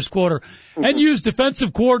through the first quarter. Mm-hmm. NU's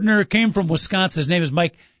defensive coordinator came from Wisconsin. His name is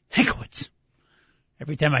Mike Hankwitz.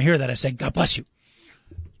 Every time I hear that, I say, God bless you.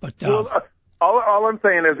 But all I'm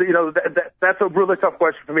saying is, that's a really tough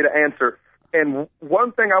question for me to answer. And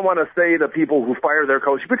one thing I want to say to people who fire their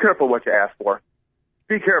coach, be careful what you ask for.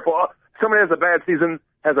 Be careful. Somebody has a bad season,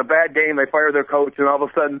 has a bad game, they fire their coach, and all of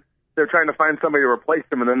a sudden they're trying to find somebody to replace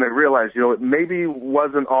them, and then they realize, it maybe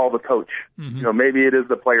wasn't all the coach. Mm-hmm. Maybe it is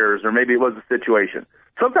the players, or maybe it was the situation.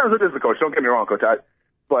 Sometimes it is the coach. Don't get me wrong, Coach.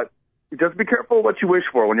 But just be careful what you wish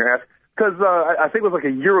for when you're asked. Because I think it was like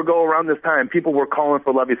a year ago around this time, people were calling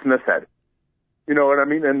for Lovie Smith's head. You know what I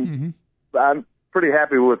mean? And I'm pretty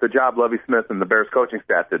happy with the job Lovie Smith and the Bears coaching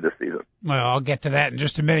staff did this season. Well, I'll get to that in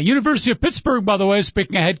just a minute. University of Pittsburgh, by the way,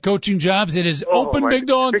 speaking of head coaching jobs, it is open, Big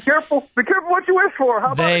Dog. Be careful what you wish for.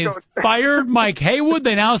 How about they fired Mike Haywood.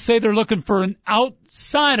 They now say they're looking for an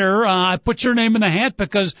outsider. I put your name in the hat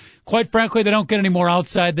because, quite frankly, they don't get any more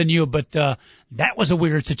outside than you. But that was a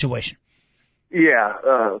weird situation.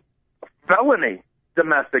 Yeah, felony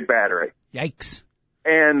domestic battery. Yikes.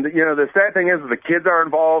 And, the sad thing is the kids are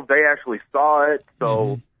involved. They actually saw it.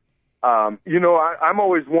 So, I'm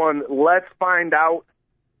always one, let's find out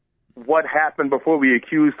what happened before we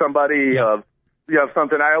accuse somebody of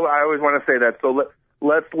something. I always want to say that. So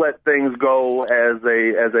let's let things go as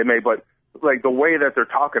they may. But, like, the way that they're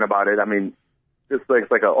talking about it, I mean, it's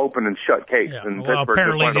like an open and shut case, and Pittsburgh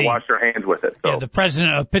just wanted to wash their hands with it. So. Yeah, the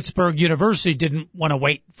president of Pittsburgh University didn't want to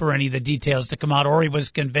wait for any of the details to come out, or he was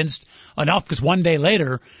convinced enough because one day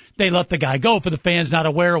later they let the guy go. For the fans not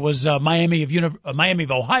aware, it was Miami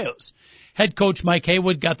of Ohio's head coach Mike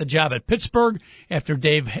Haywood got the job at Pittsburgh after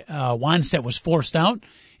Dave Wannstedt was forced out.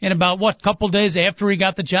 And about couple days after he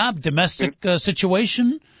got the job, domestic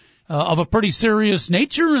situation of a pretty serious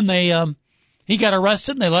nature, and he got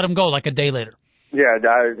arrested and they let him go like a day later. Yeah,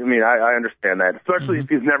 I understand that, especially if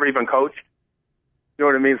he's never even coached. You know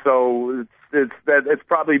what I mean? So it's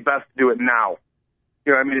probably best to do it now.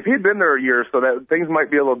 If he'd been there a year, so that things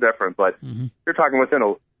might be a little different. But you're talking within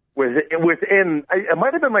it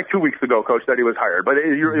might have been like 2 weeks ago, Coach, that he was hired. But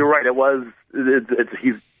you're right, it was.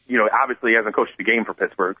 He's obviously he hasn't coached a game for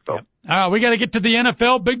Pittsburgh. So we got to get to the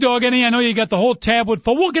NFL, Big Dog. I know you got the whole tab with.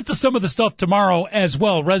 We'll get to some of the stuff tomorrow as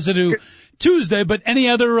well. Residue Tuesday, but any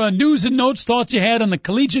other news and notes, thoughts you had on the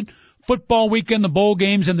collegiate football weekend, the bowl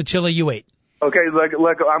games, and the chili you ate? Okay,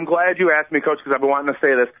 look, I'm glad you asked me, Coach, because I've been wanting to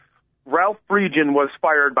say this. Ralph Friedgen was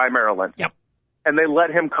fired by Maryland. Yep. And they let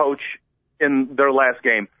him coach in their last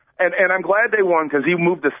game. And I'm glad they won because he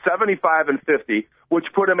moved to 75-50, which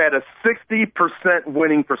put him at a 60%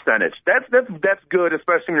 winning percentage. That's good,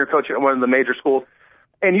 especially when you're coaching at one of the major schools.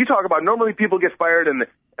 And you talk about normally people get fired and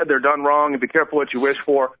they're done wrong, and be careful what you wish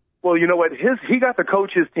for. Well, you know what? He got to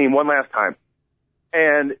coach his team one last time,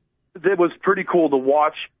 and it was pretty cool to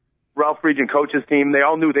watch Ralph Friedgen coach his team. They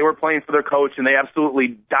all knew they were playing for their coach, and they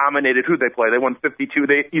absolutely dominated who they play. They won 52.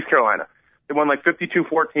 East Carolina. They won like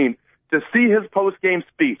 52-14. To see his post-game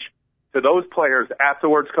speech to those players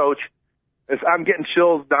afterwards, Coach, I'm getting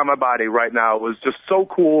chills down my body right now. It was just so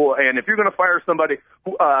cool. And if you're going to fire somebody,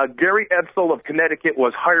 Gary Edsel of Connecticut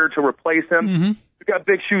was hired to replace him. Mm-hmm. You've got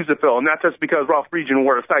big shoes to fill, not just because Ralph Friedgen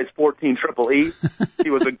wore a size 14 triple E.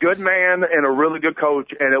 He was a good man and a really good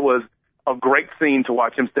coach, and it was a great scene to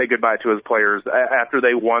watch him say goodbye to his players after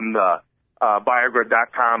they won the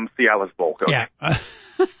Viagra.com Cialis Bowl, Coach.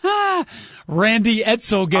 Yeah. Randy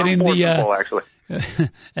Edsel getting bowl, actually.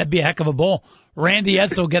 That'd be a heck of a bowl. Randy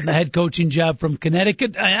Edsel getting the head coaching job from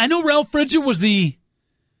Connecticut. I know Ralph Friedgen was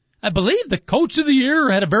I believe the coach of the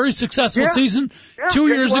year, had a very successful season 2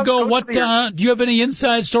 years ago. What, do you have any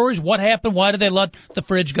inside stories? What happened? Why did they let the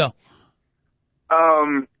Fridge go?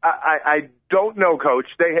 I don't know, Coach.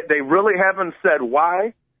 They really haven't said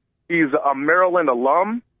why. He's a Maryland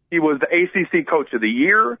alum. He was the ACC coach of the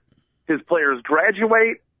year. His players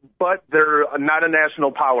graduate, but they're not a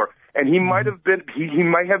national power. And he might have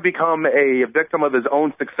become a victim of his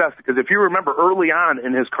own success, because if you remember early on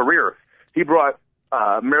in his career, he brought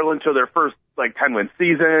Maryland to their first 10-win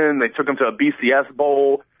season. They took him to a BCS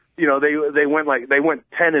bowl. They went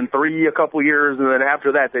 10-3 a couple years, and then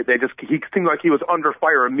after that he seemed like he was under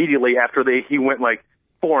fire immediately after he went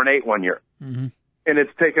 4-8 one year. Mm-hmm. And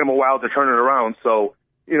it's taken him a while to turn it around. So,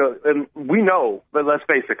 and we know, but let's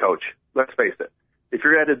face it, Coach. Let's face it. If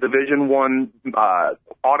you're at a Division I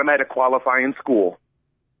automatic qualifying school,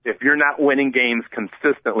 if you're not winning games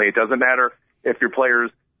consistently, it doesn't matter if your players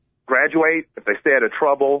graduate, if they stay out of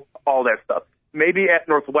trouble, all that stuff. maybe at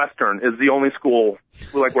Northwestern is the only school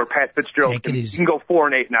where Pat Fitzgerald can go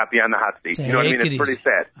 4-8 and not be on the hot seat. You know what I mean? It's pretty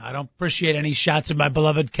sad. I don't appreciate any shots at my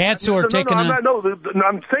beloved Cats who are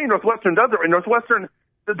I'm saying Northwestern does it. And Northwestern,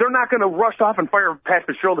 they're not going to rush off and fire Pat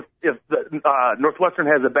Fitzgerald if Northwestern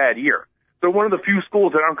has a bad year. They're one of the few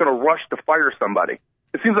schools that aren't going to rush to fire somebody.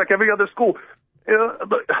 It seems like every other school,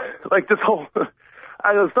 like this whole.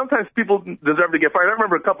 Sometimes people deserve to get fired. I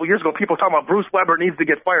remember a couple of years ago, people talking about Bruce Weber needs to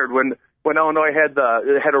get fired when Illinois had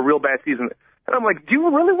a real bad season. And I'm like, do you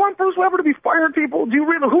really want Bruce Weber to be fired, people? Do you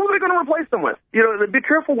really? Who are they going to replace them with? Be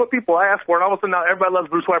careful what people ask for, and all of a sudden now everybody loves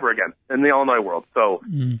Bruce Weber again in the Illinois world. So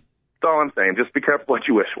that's all I'm saying. Just be careful what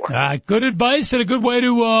you wish for. Good advice and a good way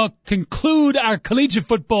to conclude our collegiate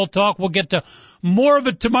football talk. We'll get to more of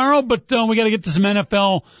it tomorrow, but we got to get to some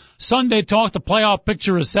NFL Sunday talk. The playoff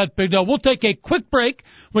picture is set, Big Dog. We'll take a quick break.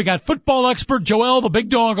 We got football expert Joel, the Big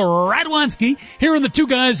Dog Radwanski, here in the Two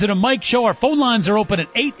Guys at a Mic show. Our phone lines are open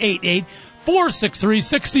at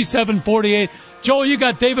 888-463-6748. Joel, you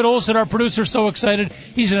got David Olson, our producer, so excited.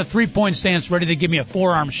 He's in a three-point stance, ready to give me a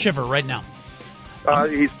forearm shiver right now.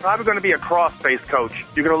 He's probably going to be a cross-face coach.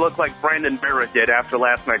 You're going to look like Brandon Barrett did after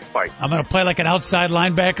last night's fight. I'm going to play like an outside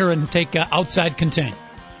linebacker and take outside contain.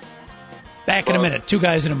 Back in a minute. Two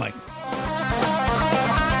Guys and a Mic.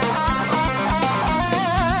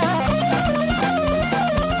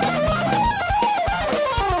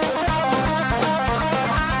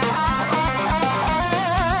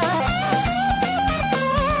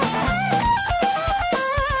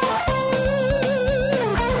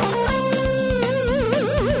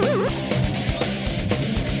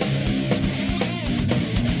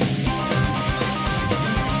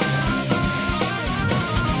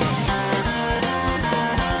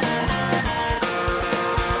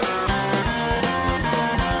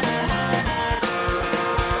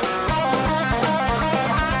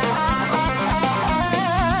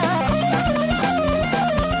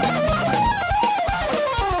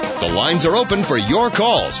 Lines are open for your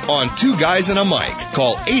calls on Two Guys and a Mic.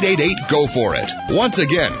 Call 888-GO-FOR-IT. Once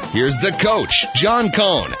again, here's the coach, John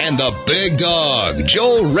Cohn, and the Big Dog,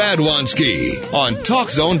 Joel Radwanski, on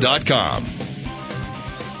TalkZone.com.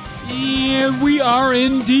 And we are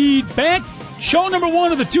indeed back. Show number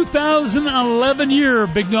 1 of the 2011 year,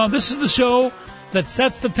 Big Dog. This is the show that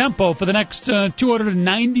sets the tempo for the next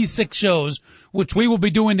 296 shows, which we will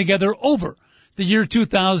be doing together over the year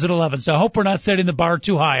 2011. So I hope we're not setting the bar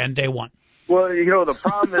too high on day one. Well, the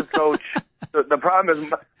problem is, Coach, the problem is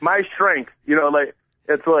my strength,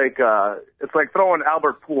 it's like throwing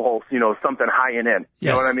Albert Pujols, something high and in.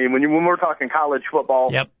 You know what I mean? When we're talking college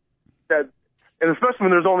football, and especially when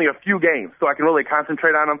there's only a few games, so I can really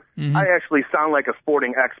concentrate on them, I actually sound like a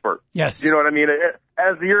sporting expert. Yes. You know what I mean?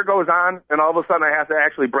 As the year goes on, and all of a sudden I have to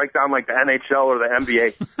actually break down like the NHL or the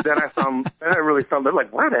NBA, then I really sound, they're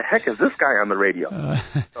like, why the heck is this guy on the radio?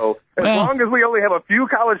 So as long as we only have a few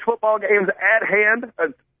college football games at hand,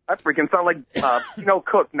 I freaking sound like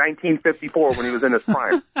Cook, 1954, when he was in his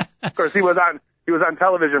prime. Of course, he was on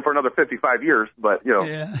television for another 55 years, but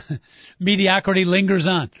mediocrity lingers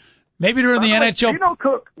on. Maybe during the NHL. Dino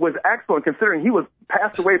Cook was excellent considering he was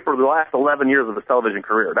passed away for the last 11 years of his television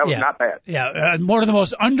career. That was not bad. Yeah, one of the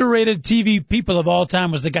most underrated TV people of all time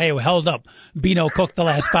was the guy who held up Bino Cook the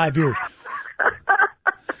last 5 years.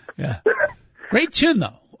 Yeah. Great chin,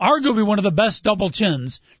 though. Arguably one of the best triple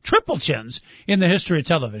chins in the history of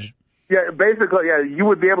television. Yeah, basically, you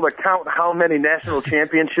would be able to count how many national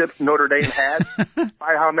championships Notre Dame had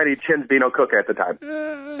by how many chins Bino Cook had at the time.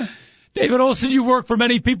 David Olson, you work for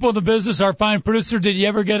many people in the business. Our fine producer, did you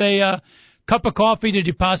ever get a cup of coffee? Did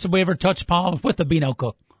you possibly ever touch palms with the Bino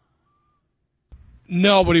Cook?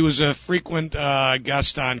 No, but he was a frequent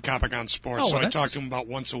guest on Copagon Sports, so I talked to him about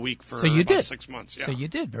once a week for about 6 months. Yeah. So you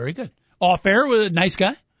did. Very good. Off air, was a nice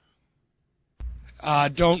guy?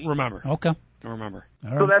 Don't remember. Okay. Don't remember.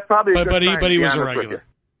 All right. So that's probably a good sign. But he was a regular.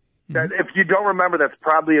 If you don't remember, that's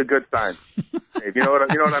probably a good sign. Dave, you know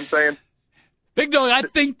what I'm saying? Big Dog, I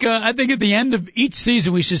think at the end of each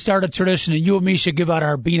season we should start a tradition, and you and me should give out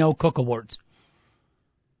our Bino Cook Awards.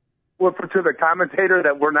 Well, to the commentator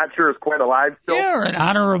that we're not sure is quite alive still. Yeah, or an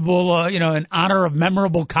honorable, in honor of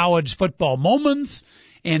memorable college football moments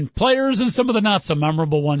and players, and some of the not so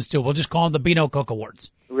memorable ones too. We'll just call them the Bino Cook Awards.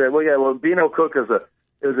 Okay, well, Bino Cook is a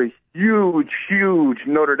huge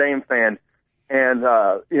Notre Dame fan, and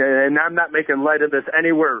I'm not making light of this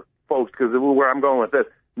anywhere, folks, because where I'm going with this.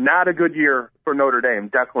 Not a good year for Notre Dame.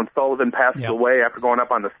 Declan Sullivan passes away after going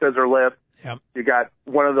up on the scissor lift. Yep. You got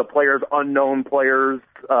one of the players, unknown players,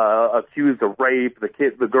 accused of rape.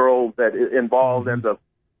 The girl that involved ends up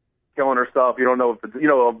killing herself. You don't know if it's,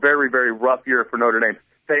 a very, very rough year for Notre Dame.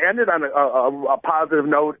 they ended on a positive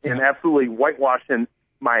note and absolutely whitewashing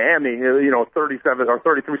Miami. 37 or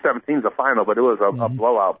 33-17 is the final, but it was a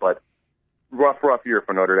blowout. But rough year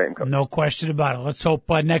for Notre Dame. Coach. No question about it. Let's hope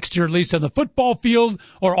next year, at least on the football field,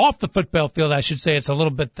 or off the football field, I should say, it's a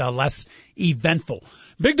little bit less eventful.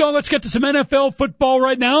 Big Dog, let's get to some NFL football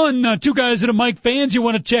right now. And two guys that are Mike fans, you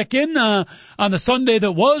want to check in on the Sunday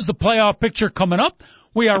that was, the playoff picture coming up.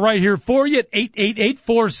 We are right here for you at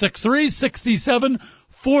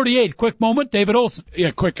 888-463-6748. Quick moment, David Olson.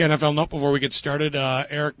 Yeah, quick NFL note before we get started.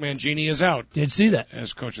 Eric Mangini is out. Did see that.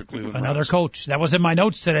 As coach of Cleveland Another Browns. coach. That was in my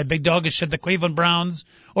notes today. Big Dog, should the Cleveland Browns,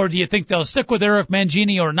 or do you think they'll stick with Eric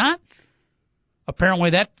Mangini or not?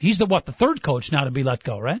 Apparently he's the third coach now to be let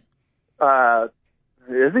go, right?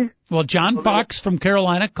 Is he? Well, John Fox from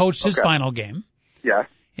Carolina coached his final game. Yeah.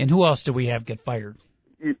 And who else do we have get fired?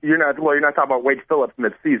 You're not talking about Wade Phillips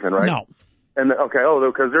mid-season, right? No. And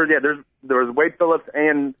because there was Wade Phillips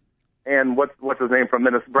and what's his name from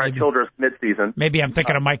Minnesota, Brad Childress mid-season. Maybe I'm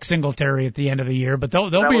thinking of Mike Singletary at the end of the year, but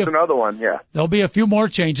there'll be another one. Yeah. There'll be a few more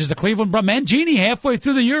changes. The Cleveland Browns, Mangini halfway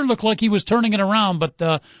through the year looked like he was turning it around, but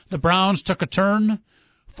the Browns took a turn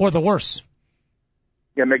for the worse.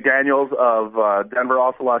 Yeah, McDaniels of Denver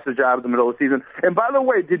also lost his job in the middle of the season. And by the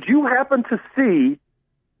way, did you happen to see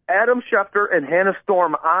Adam Schefter and Hannah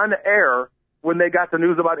Storm on air when they got the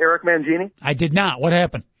news about Eric Mangini? I did not. What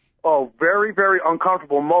happened? Oh, very, very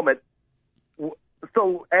uncomfortable moment.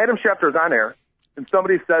 So Adam Schefter is on air, and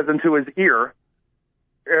somebody says into his ear,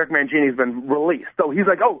 Eric Mangini's been released. So he's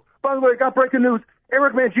like, oh, by the way, I got breaking news.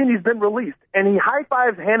 Eric Mangini's been released. And he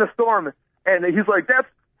high-fives Hannah Storm, and he's like, that's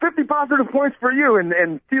 50 positive points for you.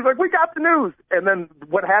 And he's like, we got the news. And then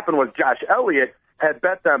what happened was Josh Elliott had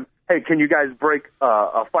bet them, hey, can you guys break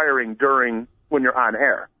a firing when you're on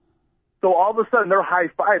air? So all of a sudden they're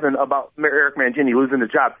high-fiving about Eric Mangini losing the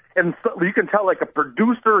job. And so you can tell like a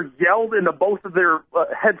producer yelled into both of their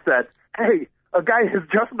headsets, hey, a guy has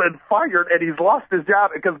just been fired and he's lost his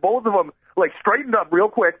job, because both of them like straightened up real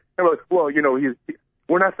quick and were like, well,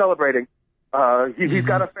 we're not celebrating. He's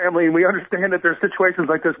got a family, and we understand that there's situations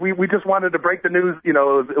like this. We just wanted to break the news. It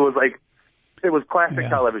was classic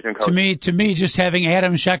television, Coach. To me, just having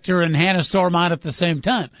Adam Schefter and Hannah Storm on at the same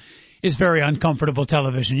time is very uncomfortable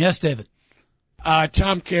television. Yes, David?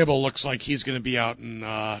 Tom Cable looks like he's going to be out in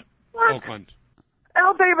Oakland.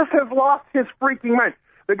 Al Davis has lost his freaking mind.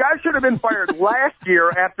 The guy should have been fired last year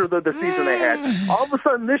after the season they had. All of a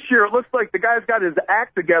sudden this year, it looks like the guy's got his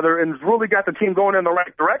act together and has really got the team going in the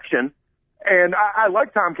right direction. And I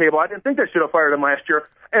like Tom Cable. I didn't think they should have fired him last year,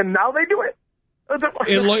 and now they do it. How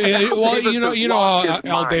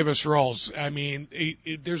Al Davis rolls. I mean,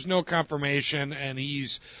 there's no confirmation, and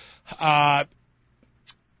his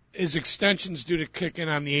extension's due to kick in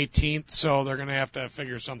on the 18th, so they're going to have to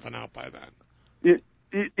figure something out by then.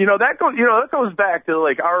 That goes back to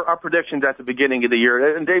like our predictions at the beginning of the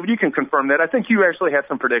year. And David, you can confirm that. I think you actually had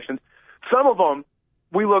some predictions. Some of them,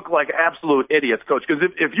 we look like absolute idiots, Coach. Because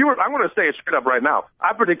if you were, I'm going to say it straight up right now.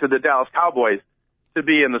 I predicted the Dallas Cowboys to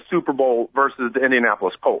be in the Super Bowl versus the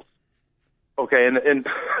Indianapolis Colts. Okay, and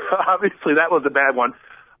obviously that was a bad one.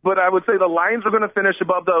 But I would say the Lions are going to finish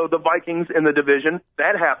above the Vikings in the division.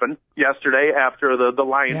 That happened yesterday after the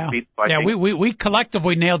Lions beat the Vikings. Yeah, we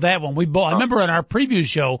collectively nailed that one. I remember in our preview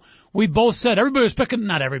show, we both said, everybody was picking,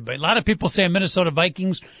 not everybody, a lot of people saying Minnesota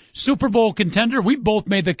Vikings, Super Bowl contender. We both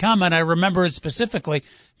made the comment, I remember it specifically,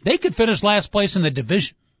 they could finish last place in the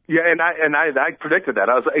division. Yeah, and I predicted that.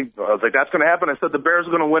 I was like, that's going to happen. I said the Bears are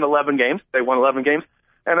going to win 11 games. They won 11 games.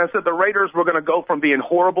 And I said the Raiders were going to go from being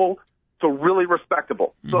horrible to really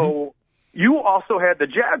respectable. Mm-hmm. So you also had the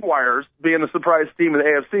Jaguars being the surprise team in the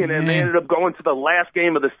AFC, and they ended up going to the last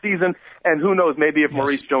game of the season. And who knows, maybe if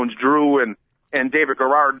Maurice Jones-Drew and David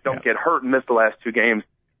Garrard don't get hurt and miss the last two games,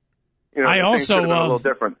 I also a little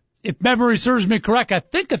different. If memory serves me correct, I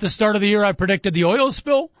think at the start of the year I predicted the oil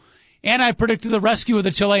spill, and I predicted the rescue of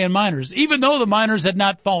the Chilean miners, even though the miners had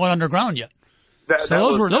not fallen underground yet.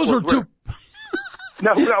 Those were two.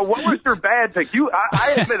 No, what was your bad pick?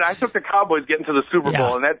 I admit I took the Cowboys getting to the Super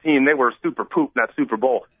Bowl, and that team, they were super poop, not Super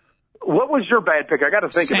Bowl. What was your bad pick? I got to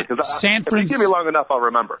think of it, because if you give me long enough, I'll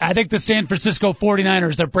remember. I think the San Francisco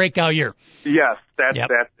 49ers, their breakout year. Yes, that's it.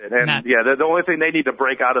 And the only thing they need to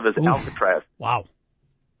break out of is Alcatraz. Wow.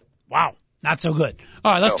 Not so good.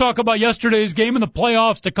 All right, let's talk about yesterday's game and the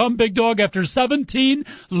playoffs to come, Big Dog. After 17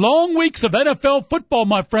 long weeks of NFL football,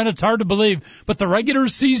 my friend, it's hard to believe, but the regular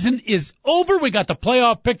season is over. We got the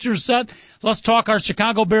playoff picture set. Let's talk our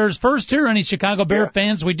Chicago Bears first here. Any Chicago Bear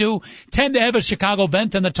fans, we do tend to have a Chicago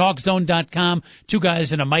vent on the TalkZone.com. Two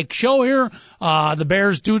guys in a mic show here. The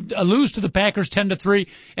Bears do lose to the Packers 10-3.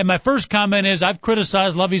 And my first comment is I've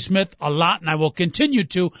criticized Lovie Smith a lot, and I will continue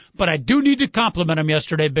to, but I do need to compliment him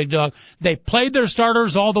yesterday, Big Dog. They played their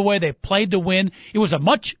starters all the way. They played to win. It was a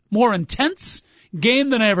much more intense game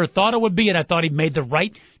than I ever thought it would be, and I thought he made the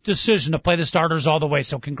right decision to play the starters all the way.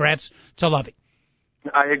 So congrats to Lovie.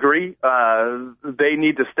 I agree. They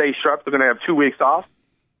need to stay sharp. They're going to have 2 weeks off.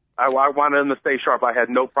 I wanted them to stay sharp. I had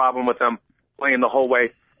no problem with them playing the whole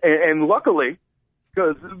way. And luckily,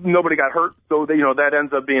 because nobody got hurt, so that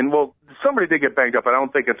ends up being, well, somebody did get banged up, but I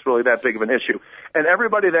don't think it's really that big of an issue. And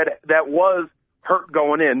everybody that was hurt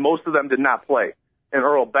going in, most of them did not play. And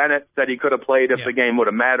Earl Bennett said he could have played if the game would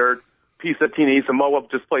have mattered. Pisatini Samoa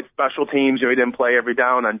just played special teams. He didn't play every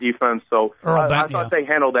down on defense. So I thought they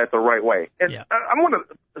handled that the right way. And I want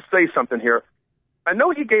to say something here. I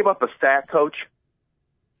know he gave up a sack, Coach,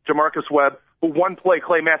 Jamarcus Webb, who one play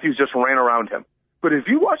Clay Matthews just ran around him. But if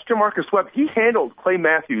you watch Jamarcus Webb, he handled Clay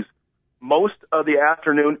Matthews most of the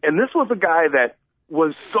afternoon. And this was a guy that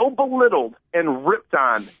was so belittled and ripped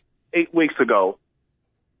on 8 weeks ago.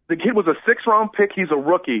 The kid was a 6th-round pick. He's a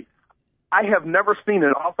rookie. I have never seen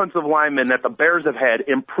an offensive lineman that the Bears have had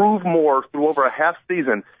improve more through over a half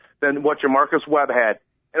season than what Jamarcus Webb had.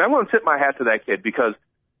 And I'm going to tip my hat to that kid because,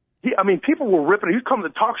 people were ripping. He was coming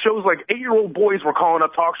to talk shows like 8-year-old boys were calling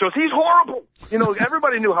up talk shows. He's horrible.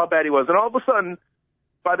 Everybody knew how bad he was. And all of a sudden,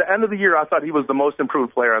 by the end of the year, I thought he was the most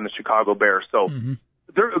improved player on the Chicago Bears. So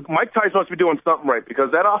Mike Tice must be doing something right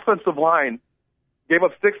because that offensive line gave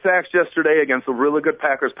up 6 sacks yesterday against a really good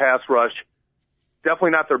Packers pass rush.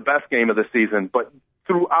 Definitely not their best game of the season, but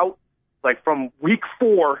throughout, from week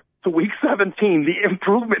 4 to week 17, the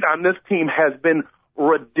improvement on this team has been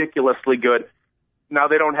ridiculously good. Now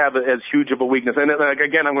they don't have as huge of a weakness. And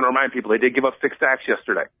again, I'm going to remind people, they did give up 6 sacks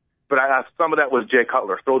yesterday. But some of that was Jay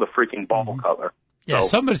Cutler. Throw the freaking ball, Cutler. Yeah,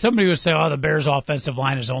 so, somebody would say, the Bears' offensive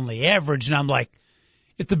line is only average. And I'm like,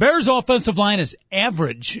 if the Bears' offensive line is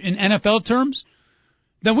average in NFL terms,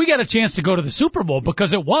 then we got a chance to go to the Super Bowl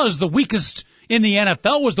because it was the weakest in the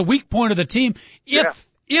NFL, was the weak point of the team.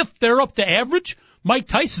 If they're up to average, Mike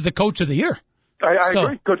Tice is the coach of the year. I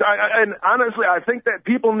agree, Coach. And honestly, I think that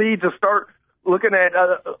people need to start looking at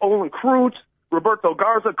Olin Kreutz, Roberto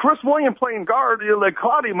Garza, Chris Williams playing guard. Like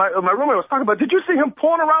Claudia, my roommate was talking about, did you see him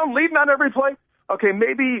pulling around, leading on every play? Okay,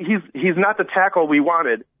 maybe he's not the tackle we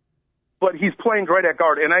wanted, but he's playing great at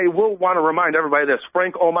guard. And I will want to remind everybody this.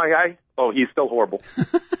 Frank Omiyai, he's still horrible.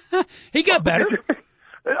 He got better.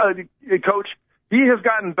 Coach, he has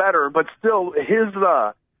gotten better, but still his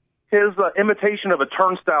imitation of a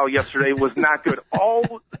turnstile yesterday was not good.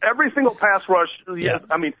 Every single pass rush,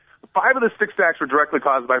 5 of the 6 sacks were directly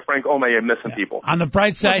caused by Frank Omiyai missing people. On the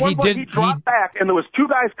bright side, he dropped back, and there was 2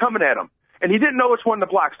 guys coming at him, and he didn't know which one to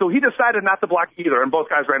block, so he decided not to block either, and both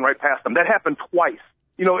guys ran right past him. That happened twice.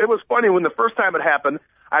 It was funny when the first time it happened,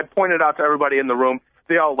 I pointed out to everybody in the room.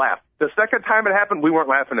 They all laughed. The second time it happened, we weren't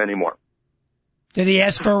laughing anymore. Did he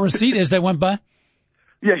ask for a receipt as they went by?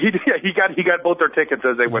 Yeah, he did. He got both their tickets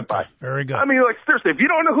as they went by. Very good. Seriously, if you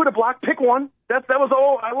don't know who to block, pick one. That was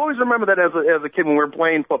all. I always remember that as a kid when we were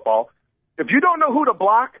playing football. If you don't know who to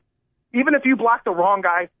block, even if you block the wrong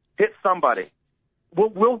guy, hit somebody.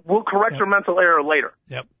 We'll correct your mental error later.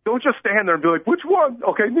 Yep. Don't just stand there and be like, which one?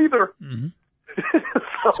 Okay, neither. Mm-hmm.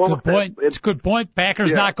 That's a good point. It's a good point.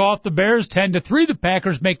 Packers knock off the Bears 10-3. The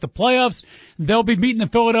Packers make the playoffs. They'll be beating the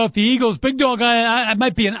Philadelphia Eagles. Big Dog, I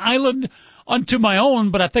might be an island unto my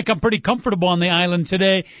own, but I think I'm pretty comfortable on the island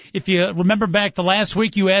today. If you remember back to last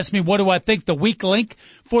week, you asked me what do I think the weak link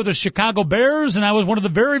for the Chicago Bears, and I was one of the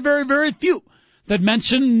very, very, very few that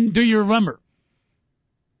mentioned, do you remember?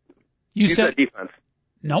 You said defense.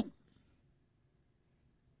 Nope.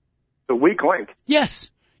 The weak link.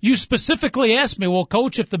 Yes. You specifically asked me, well,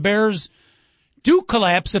 Coach, if the Bears do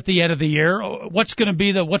collapse at the end of the year, what's going to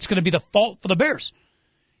be the fault for the Bears?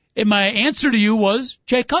 And my answer to you was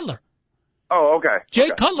Jay Cutler. Oh, okay. Jay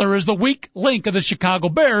Cutler is the weak link of the Chicago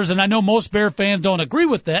Bears, and I know most Bear fans don't agree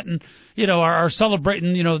with that and, are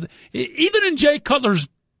celebrating, even in Jay Cutler's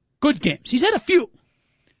good games. He's had a few,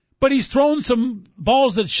 but he's thrown some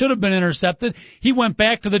balls that should have been intercepted. He went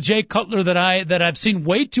back to the Jay Cutler that I've seen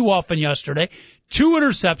way too often yesterday. 2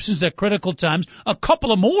 interceptions at critical times, a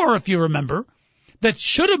couple of more, if you remember, that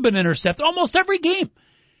should have been intercepted almost every game.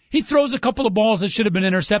 He throws a couple of balls that should have been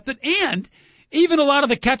intercepted, and even a lot of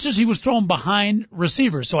the catches he was throwing behind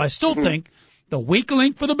receivers. So I still think the weak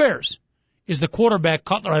link for the Bears is the quarterback,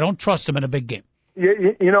 Cutler. I don't trust him in a big game.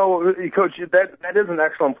 You know, Coach, that is an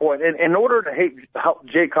excellent point. And in order to help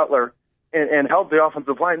Jay Cutler and help the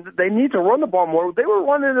offensive line, they need to run the ball more. They were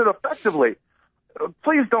running it effectively.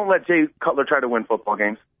 Please don't let Jay Cutler try to win football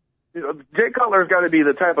games. You know, Jay Cutler's got to be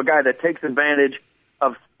the type of guy that takes advantage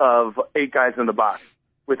of 8 guys in the box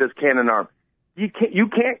with his cannon arm. You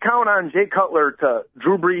can't count on Jay Cutler to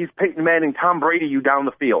Drew Brees, Peyton Manning, Tom Brady you down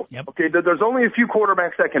the field. Yep. Okay, there's only a few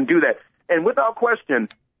quarterbacks that can do that. And without question,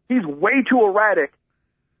 he's way too erratic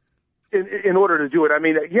in order to do it. I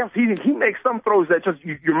mean, yes, he makes some throws that just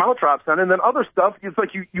your mouth drops on, and then other stuff, it's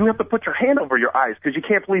like you have to put your hand over your eyes because you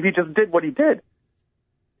can't believe he just did what he did.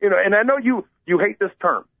 You know, and I know you hate this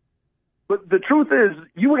term, but the truth is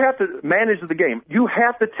you have to manage the game. You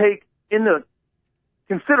have to take into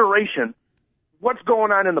consideration what's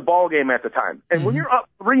going on in the ball game at the time. And when you're up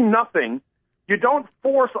 3-0, you don't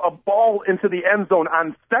force a ball into the end zone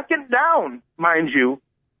on second down, mind you,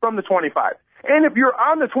 from the 25. And if you're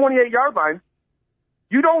on the 28-yard line,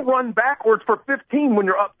 you don't run backwards for 15 when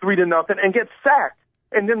you're up 3-0 and get sacked,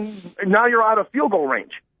 and then now you're out of field goal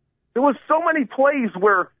range. There was so many plays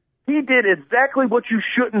where he did exactly what you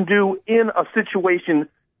shouldn't do in a situation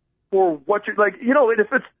for what you're like. You know,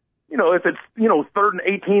 if it's 3rd and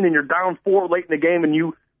 18 and you're down 4 late in the game and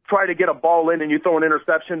you try to get a ball in and you throw an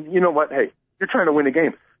interception, you know what? Hey, you're trying to win the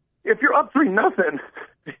game. If you're up 3-0,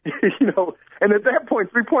 you know, and at that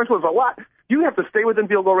point 3 points was a lot. You have to stay within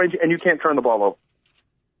field goal range and you can't turn the ball over.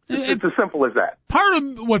 It's as simple as that. Part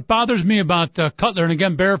of what bothers me about Cutler, and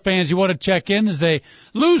again, Bear fans, you want to check in, is they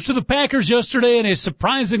lose to the Packers yesterday in a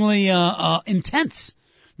surprisingly intense,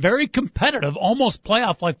 very competitive, almost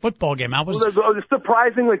playoff-like football game.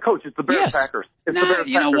 Surprisingly, Coach, it's the Bears Packers. It's the Bears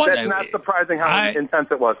Packers. Know what? That's not surprising how intense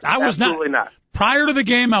it was. I was Absolutely not. Prior to the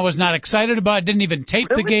game, I was not excited about it. Didn't even tape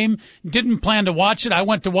the game. Didn't plan to watch it. I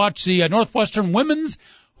went to watch the Northwestern women's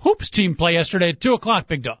hoops team play yesterday at 2 o'clock,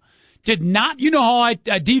 Big Dog. Did not, you know how I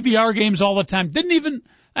DVR games all the time.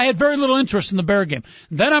 I had very little interest in the Bear game.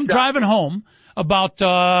 Then I'm driving home about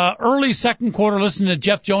early second quarter listening to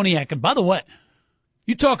Jeff Joniak. And by the way,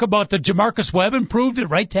 you talk about the Jamarcus Webb improved at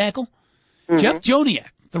right tackle. Jeff Joniak,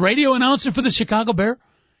 the radio announcer for the Chicago Bear,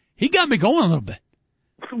 he got me going a little bit.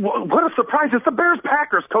 What a surprise. It's the Bears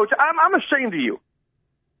Packers, Coach. I'm ashamed of you.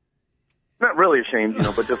 Not really ashamed, you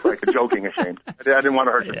know, but just like a joking ashamed. I didn't want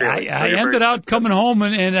to hurt your feelings. I ended up coming home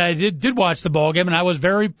and I did watch the ball game, and I was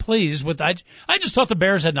very pleased with. I just thought the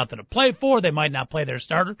Bears had nothing to play for. They might not play their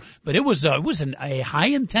starter, but it was a high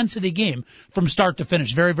intensity game from start to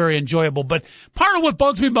finish. Very, very enjoyable. But part of what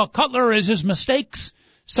bugs me about Cutler is his mistakes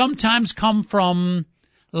sometimes come from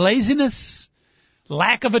laziness,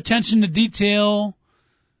 lack of attention to detail,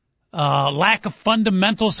 lack of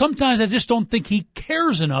fundamentals. Sometimes I just don't think he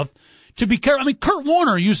cares enough to be careful. I mean, Kurt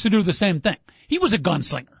Warner used to do the same thing. He was a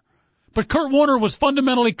gunslinger. But Kurt Warner was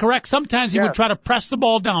fundamentally correct. Sometimes he would try to press the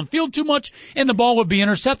ball downfield too much, and the ball would be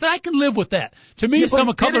intercepted. I can live with that. To me, some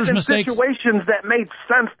of Cutler's mistakes. Situations that made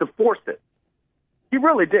sense to force it. He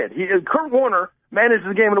really did. Kurt Warner managed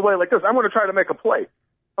the game in a way like this. I'm going to try to make a play.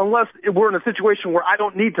 Unless we're in a situation where I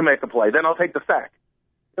don't need to make a play, then I'll take the sack.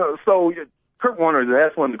 So Kurt Warner,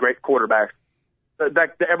 that's one of the great quarterbacks.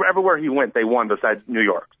 Everywhere he went, they won besides New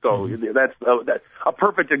York. So that's a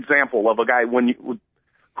perfect example of a guy who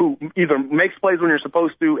either makes plays when you're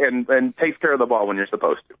supposed to and takes care of the ball when you're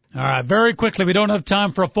supposed to. All right, very quickly, we don't have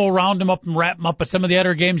time for a full round them up and wrap them up, but some of the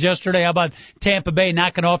other games yesterday, how about Tampa Bay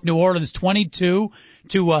knocking off New Orleans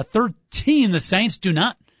 22-13? The Saints do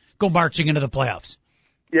not go marching into the playoffs.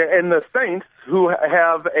 Yeah, and the Saints, who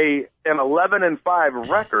have an 11-5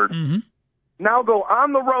 record, now go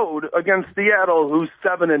on the road against Seattle, who's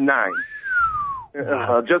 7-9.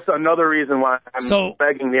 Just another reason why I'm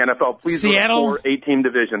begging the NFL, please Seattle, 4 8-team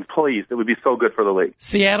divisions, please. It would be so good for the league.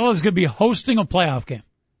 Seattle is going to be hosting a playoff game.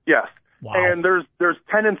 Yes. Wow. And there's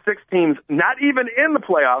 10-6 teams not even in the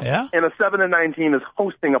playoffs, and a 7-9 team is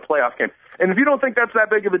hosting a playoff game. And if you don't think that's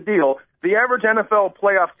that big of a deal, the average NFL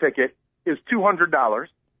playoff ticket is $200.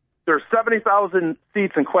 There's 70,000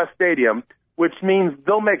 seats in Quest Stadium, which means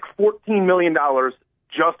they'll make $14 million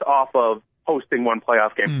just off of hosting one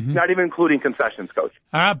playoff game, not even including concessions, Coach.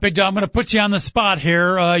 All right, Big Dog, I'm going to put you on the spot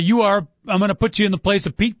here. I'm going to put you in the place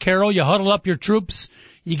of Pete Carroll. You huddle up your troops,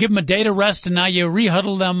 you give them a day to rest, and now you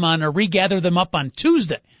regather them up on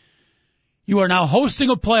Tuesday. You are now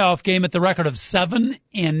hosting a playoff game at the record of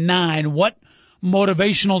 7-9. What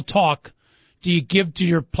motivational talk do you give to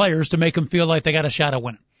your players to make them feel like they got a shot at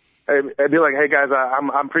winning? I'd be like, hey guys, I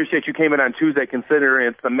appreciate you came in on Tuesday, considering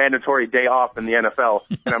it's the mandatory day off in the NFL,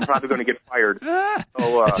 and I'm probably going to get fired.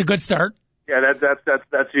 So, that's a good start. Yeah,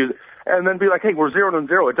 that's you. And then be like, hey, we're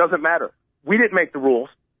 0-0. It doesn't matter. We didn't make the rules.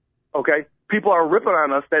 Okay, people are ripping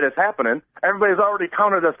on us that it's happening. Everybody's already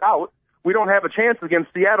counted us out. We don't have a chance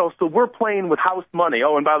against Seattle, so we're playing with house money.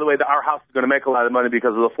 Oh, and by the way, our house is going to make a lot of money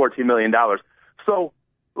because of the $14 million. So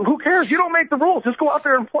who cares? You don't make the rules. Just go out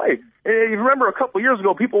there and play. And you remember a couple years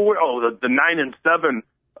ago, people were, the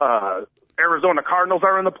 9-7 Arizona Cardinals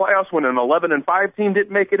are in the playoffs when an 11-5 team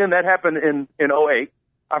didn't make it in. That happened in 2008.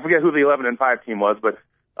 I forget who the 11-5 team was, but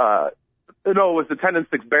it was the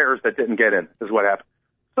 10-6 Bears that didn't get in is what happened.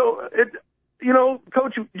 So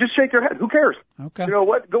Coach, just shake your head. Who cares? Okay. You know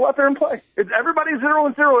what? Go out there and play. Everybody's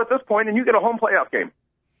 0-0 at this point, and you get a home playoff game.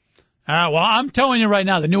 Well, I'm telling you right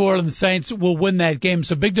now, the New Orleans Saints will win that game.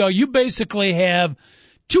 So, Big Dog, you basically have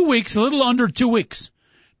 2 weeks, a little under 2 weeks,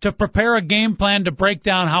 to prepare a game plan to break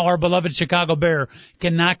down how our beloved Chicago Bear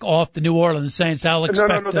can knock off the New Orleans Saints. I'll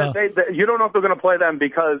expect. No. You don't know if they're going to play them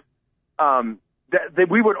because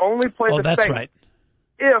we would only play the that's Saints right.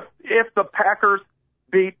 if the Packers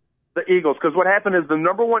beat the Eagles, because what happened is the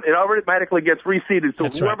number one, it automatically gets reseeded. So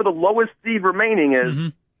whoever the lowest seed remaining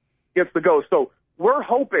is gets to go. So we're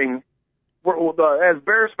hoping, as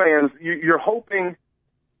Bears fans, you're hoping,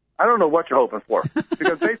 I don't know what you're hoping for,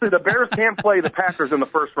 because basically the Bears can't play the Packers in the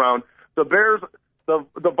first round. The Bears, the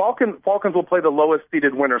Falcons will play the lowest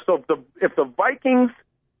seeded winner. So if the Vikings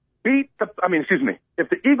if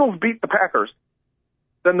the Eagles beat the Packers,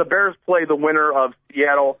 then the Bears play the winner of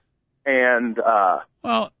Seattle and,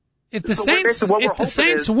 If the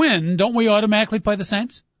Saints win, don't we automatically play the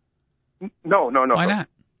Saints? No. Why not?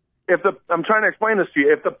 I'm trying to explain this to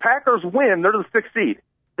you. If the Packers win, they're the 6th seed.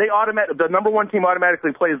 The number one team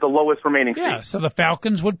automatically plays the lowest remaining seed. Yeah, so the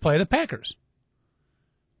Falcons would play the Packers.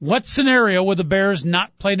 What scenario would the Bears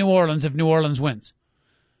not play New Orleans if New Orleans wins?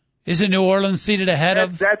 Is it New Orleans seated ahead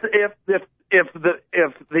of? That's if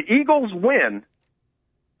the Eagles win,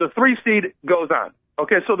 the 3 seed goes on.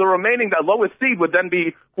 Okay, so the lowest seed would then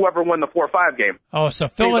be whoever won the 4-5 game. Oh, so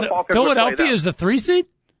Philadelphia is the 3 seed?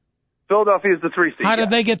 Philadelphia is the 3 seed. How did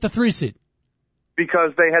they get the 3 seed?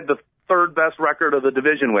 Because they had the 3rd best record of the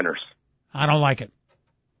division winners. I don't like it.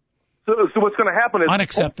 So what's going to happen is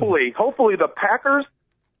hopefully the Packers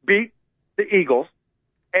beat the Eagles,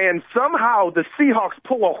 and somehow the Seahawks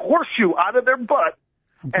pull a horseshoe out of their butt,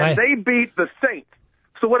 and they beat the Saints.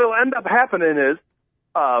 So what will end up happening is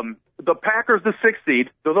the Packers, the 6th seed,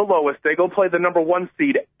 they're the lowest. They go play the number 1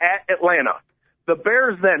 seed at Atlanta. The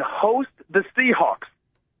Bears then host the Seahawks.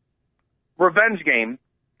 Revenge game.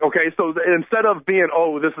 Okay, so instead of being,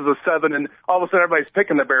 this is a 7, and all of a sudden everybody's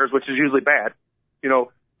picking the Bears, which is usually bad,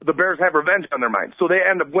 the Bears have revenge on their mind. So they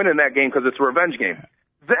end up winning that game because it's a revenge game.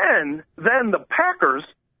 Then the Packers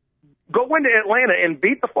go into Atlanta and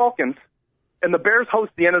beat the Falcons, and the Bears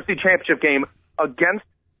host the NFC Championship game against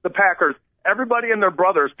the Packers. Everybody and their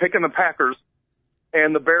brothers picking the Packers,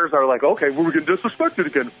 and the Bears are like, okay, we're getting disrespected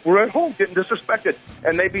again. We're at home getting disrespected.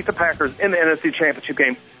 And they beat the Packers in the NFC Championship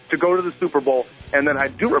game to go to the Super Bowl. And then I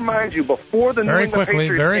do remind you, before the New England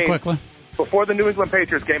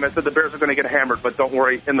Patriots game, I said the Bears are going to get hammered, but don't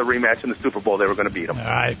worry, in the rematch in the Super Bowl, they were going to beat them. All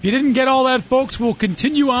right, if you didn't get all that, folks, we'll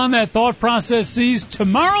continue on that thought process.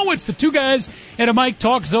 Tomorrow, it's the 2 guys at a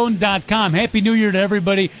MikeTalkZone.com. Happy New Year to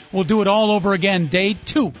everybody. We'll do it all over again, day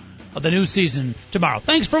 2 of the new season tomorrow.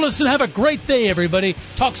 Thanks for listening. Have a great day, everybody.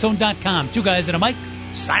 TalkZone.com. 2 guys and a mic,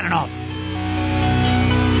 signing off.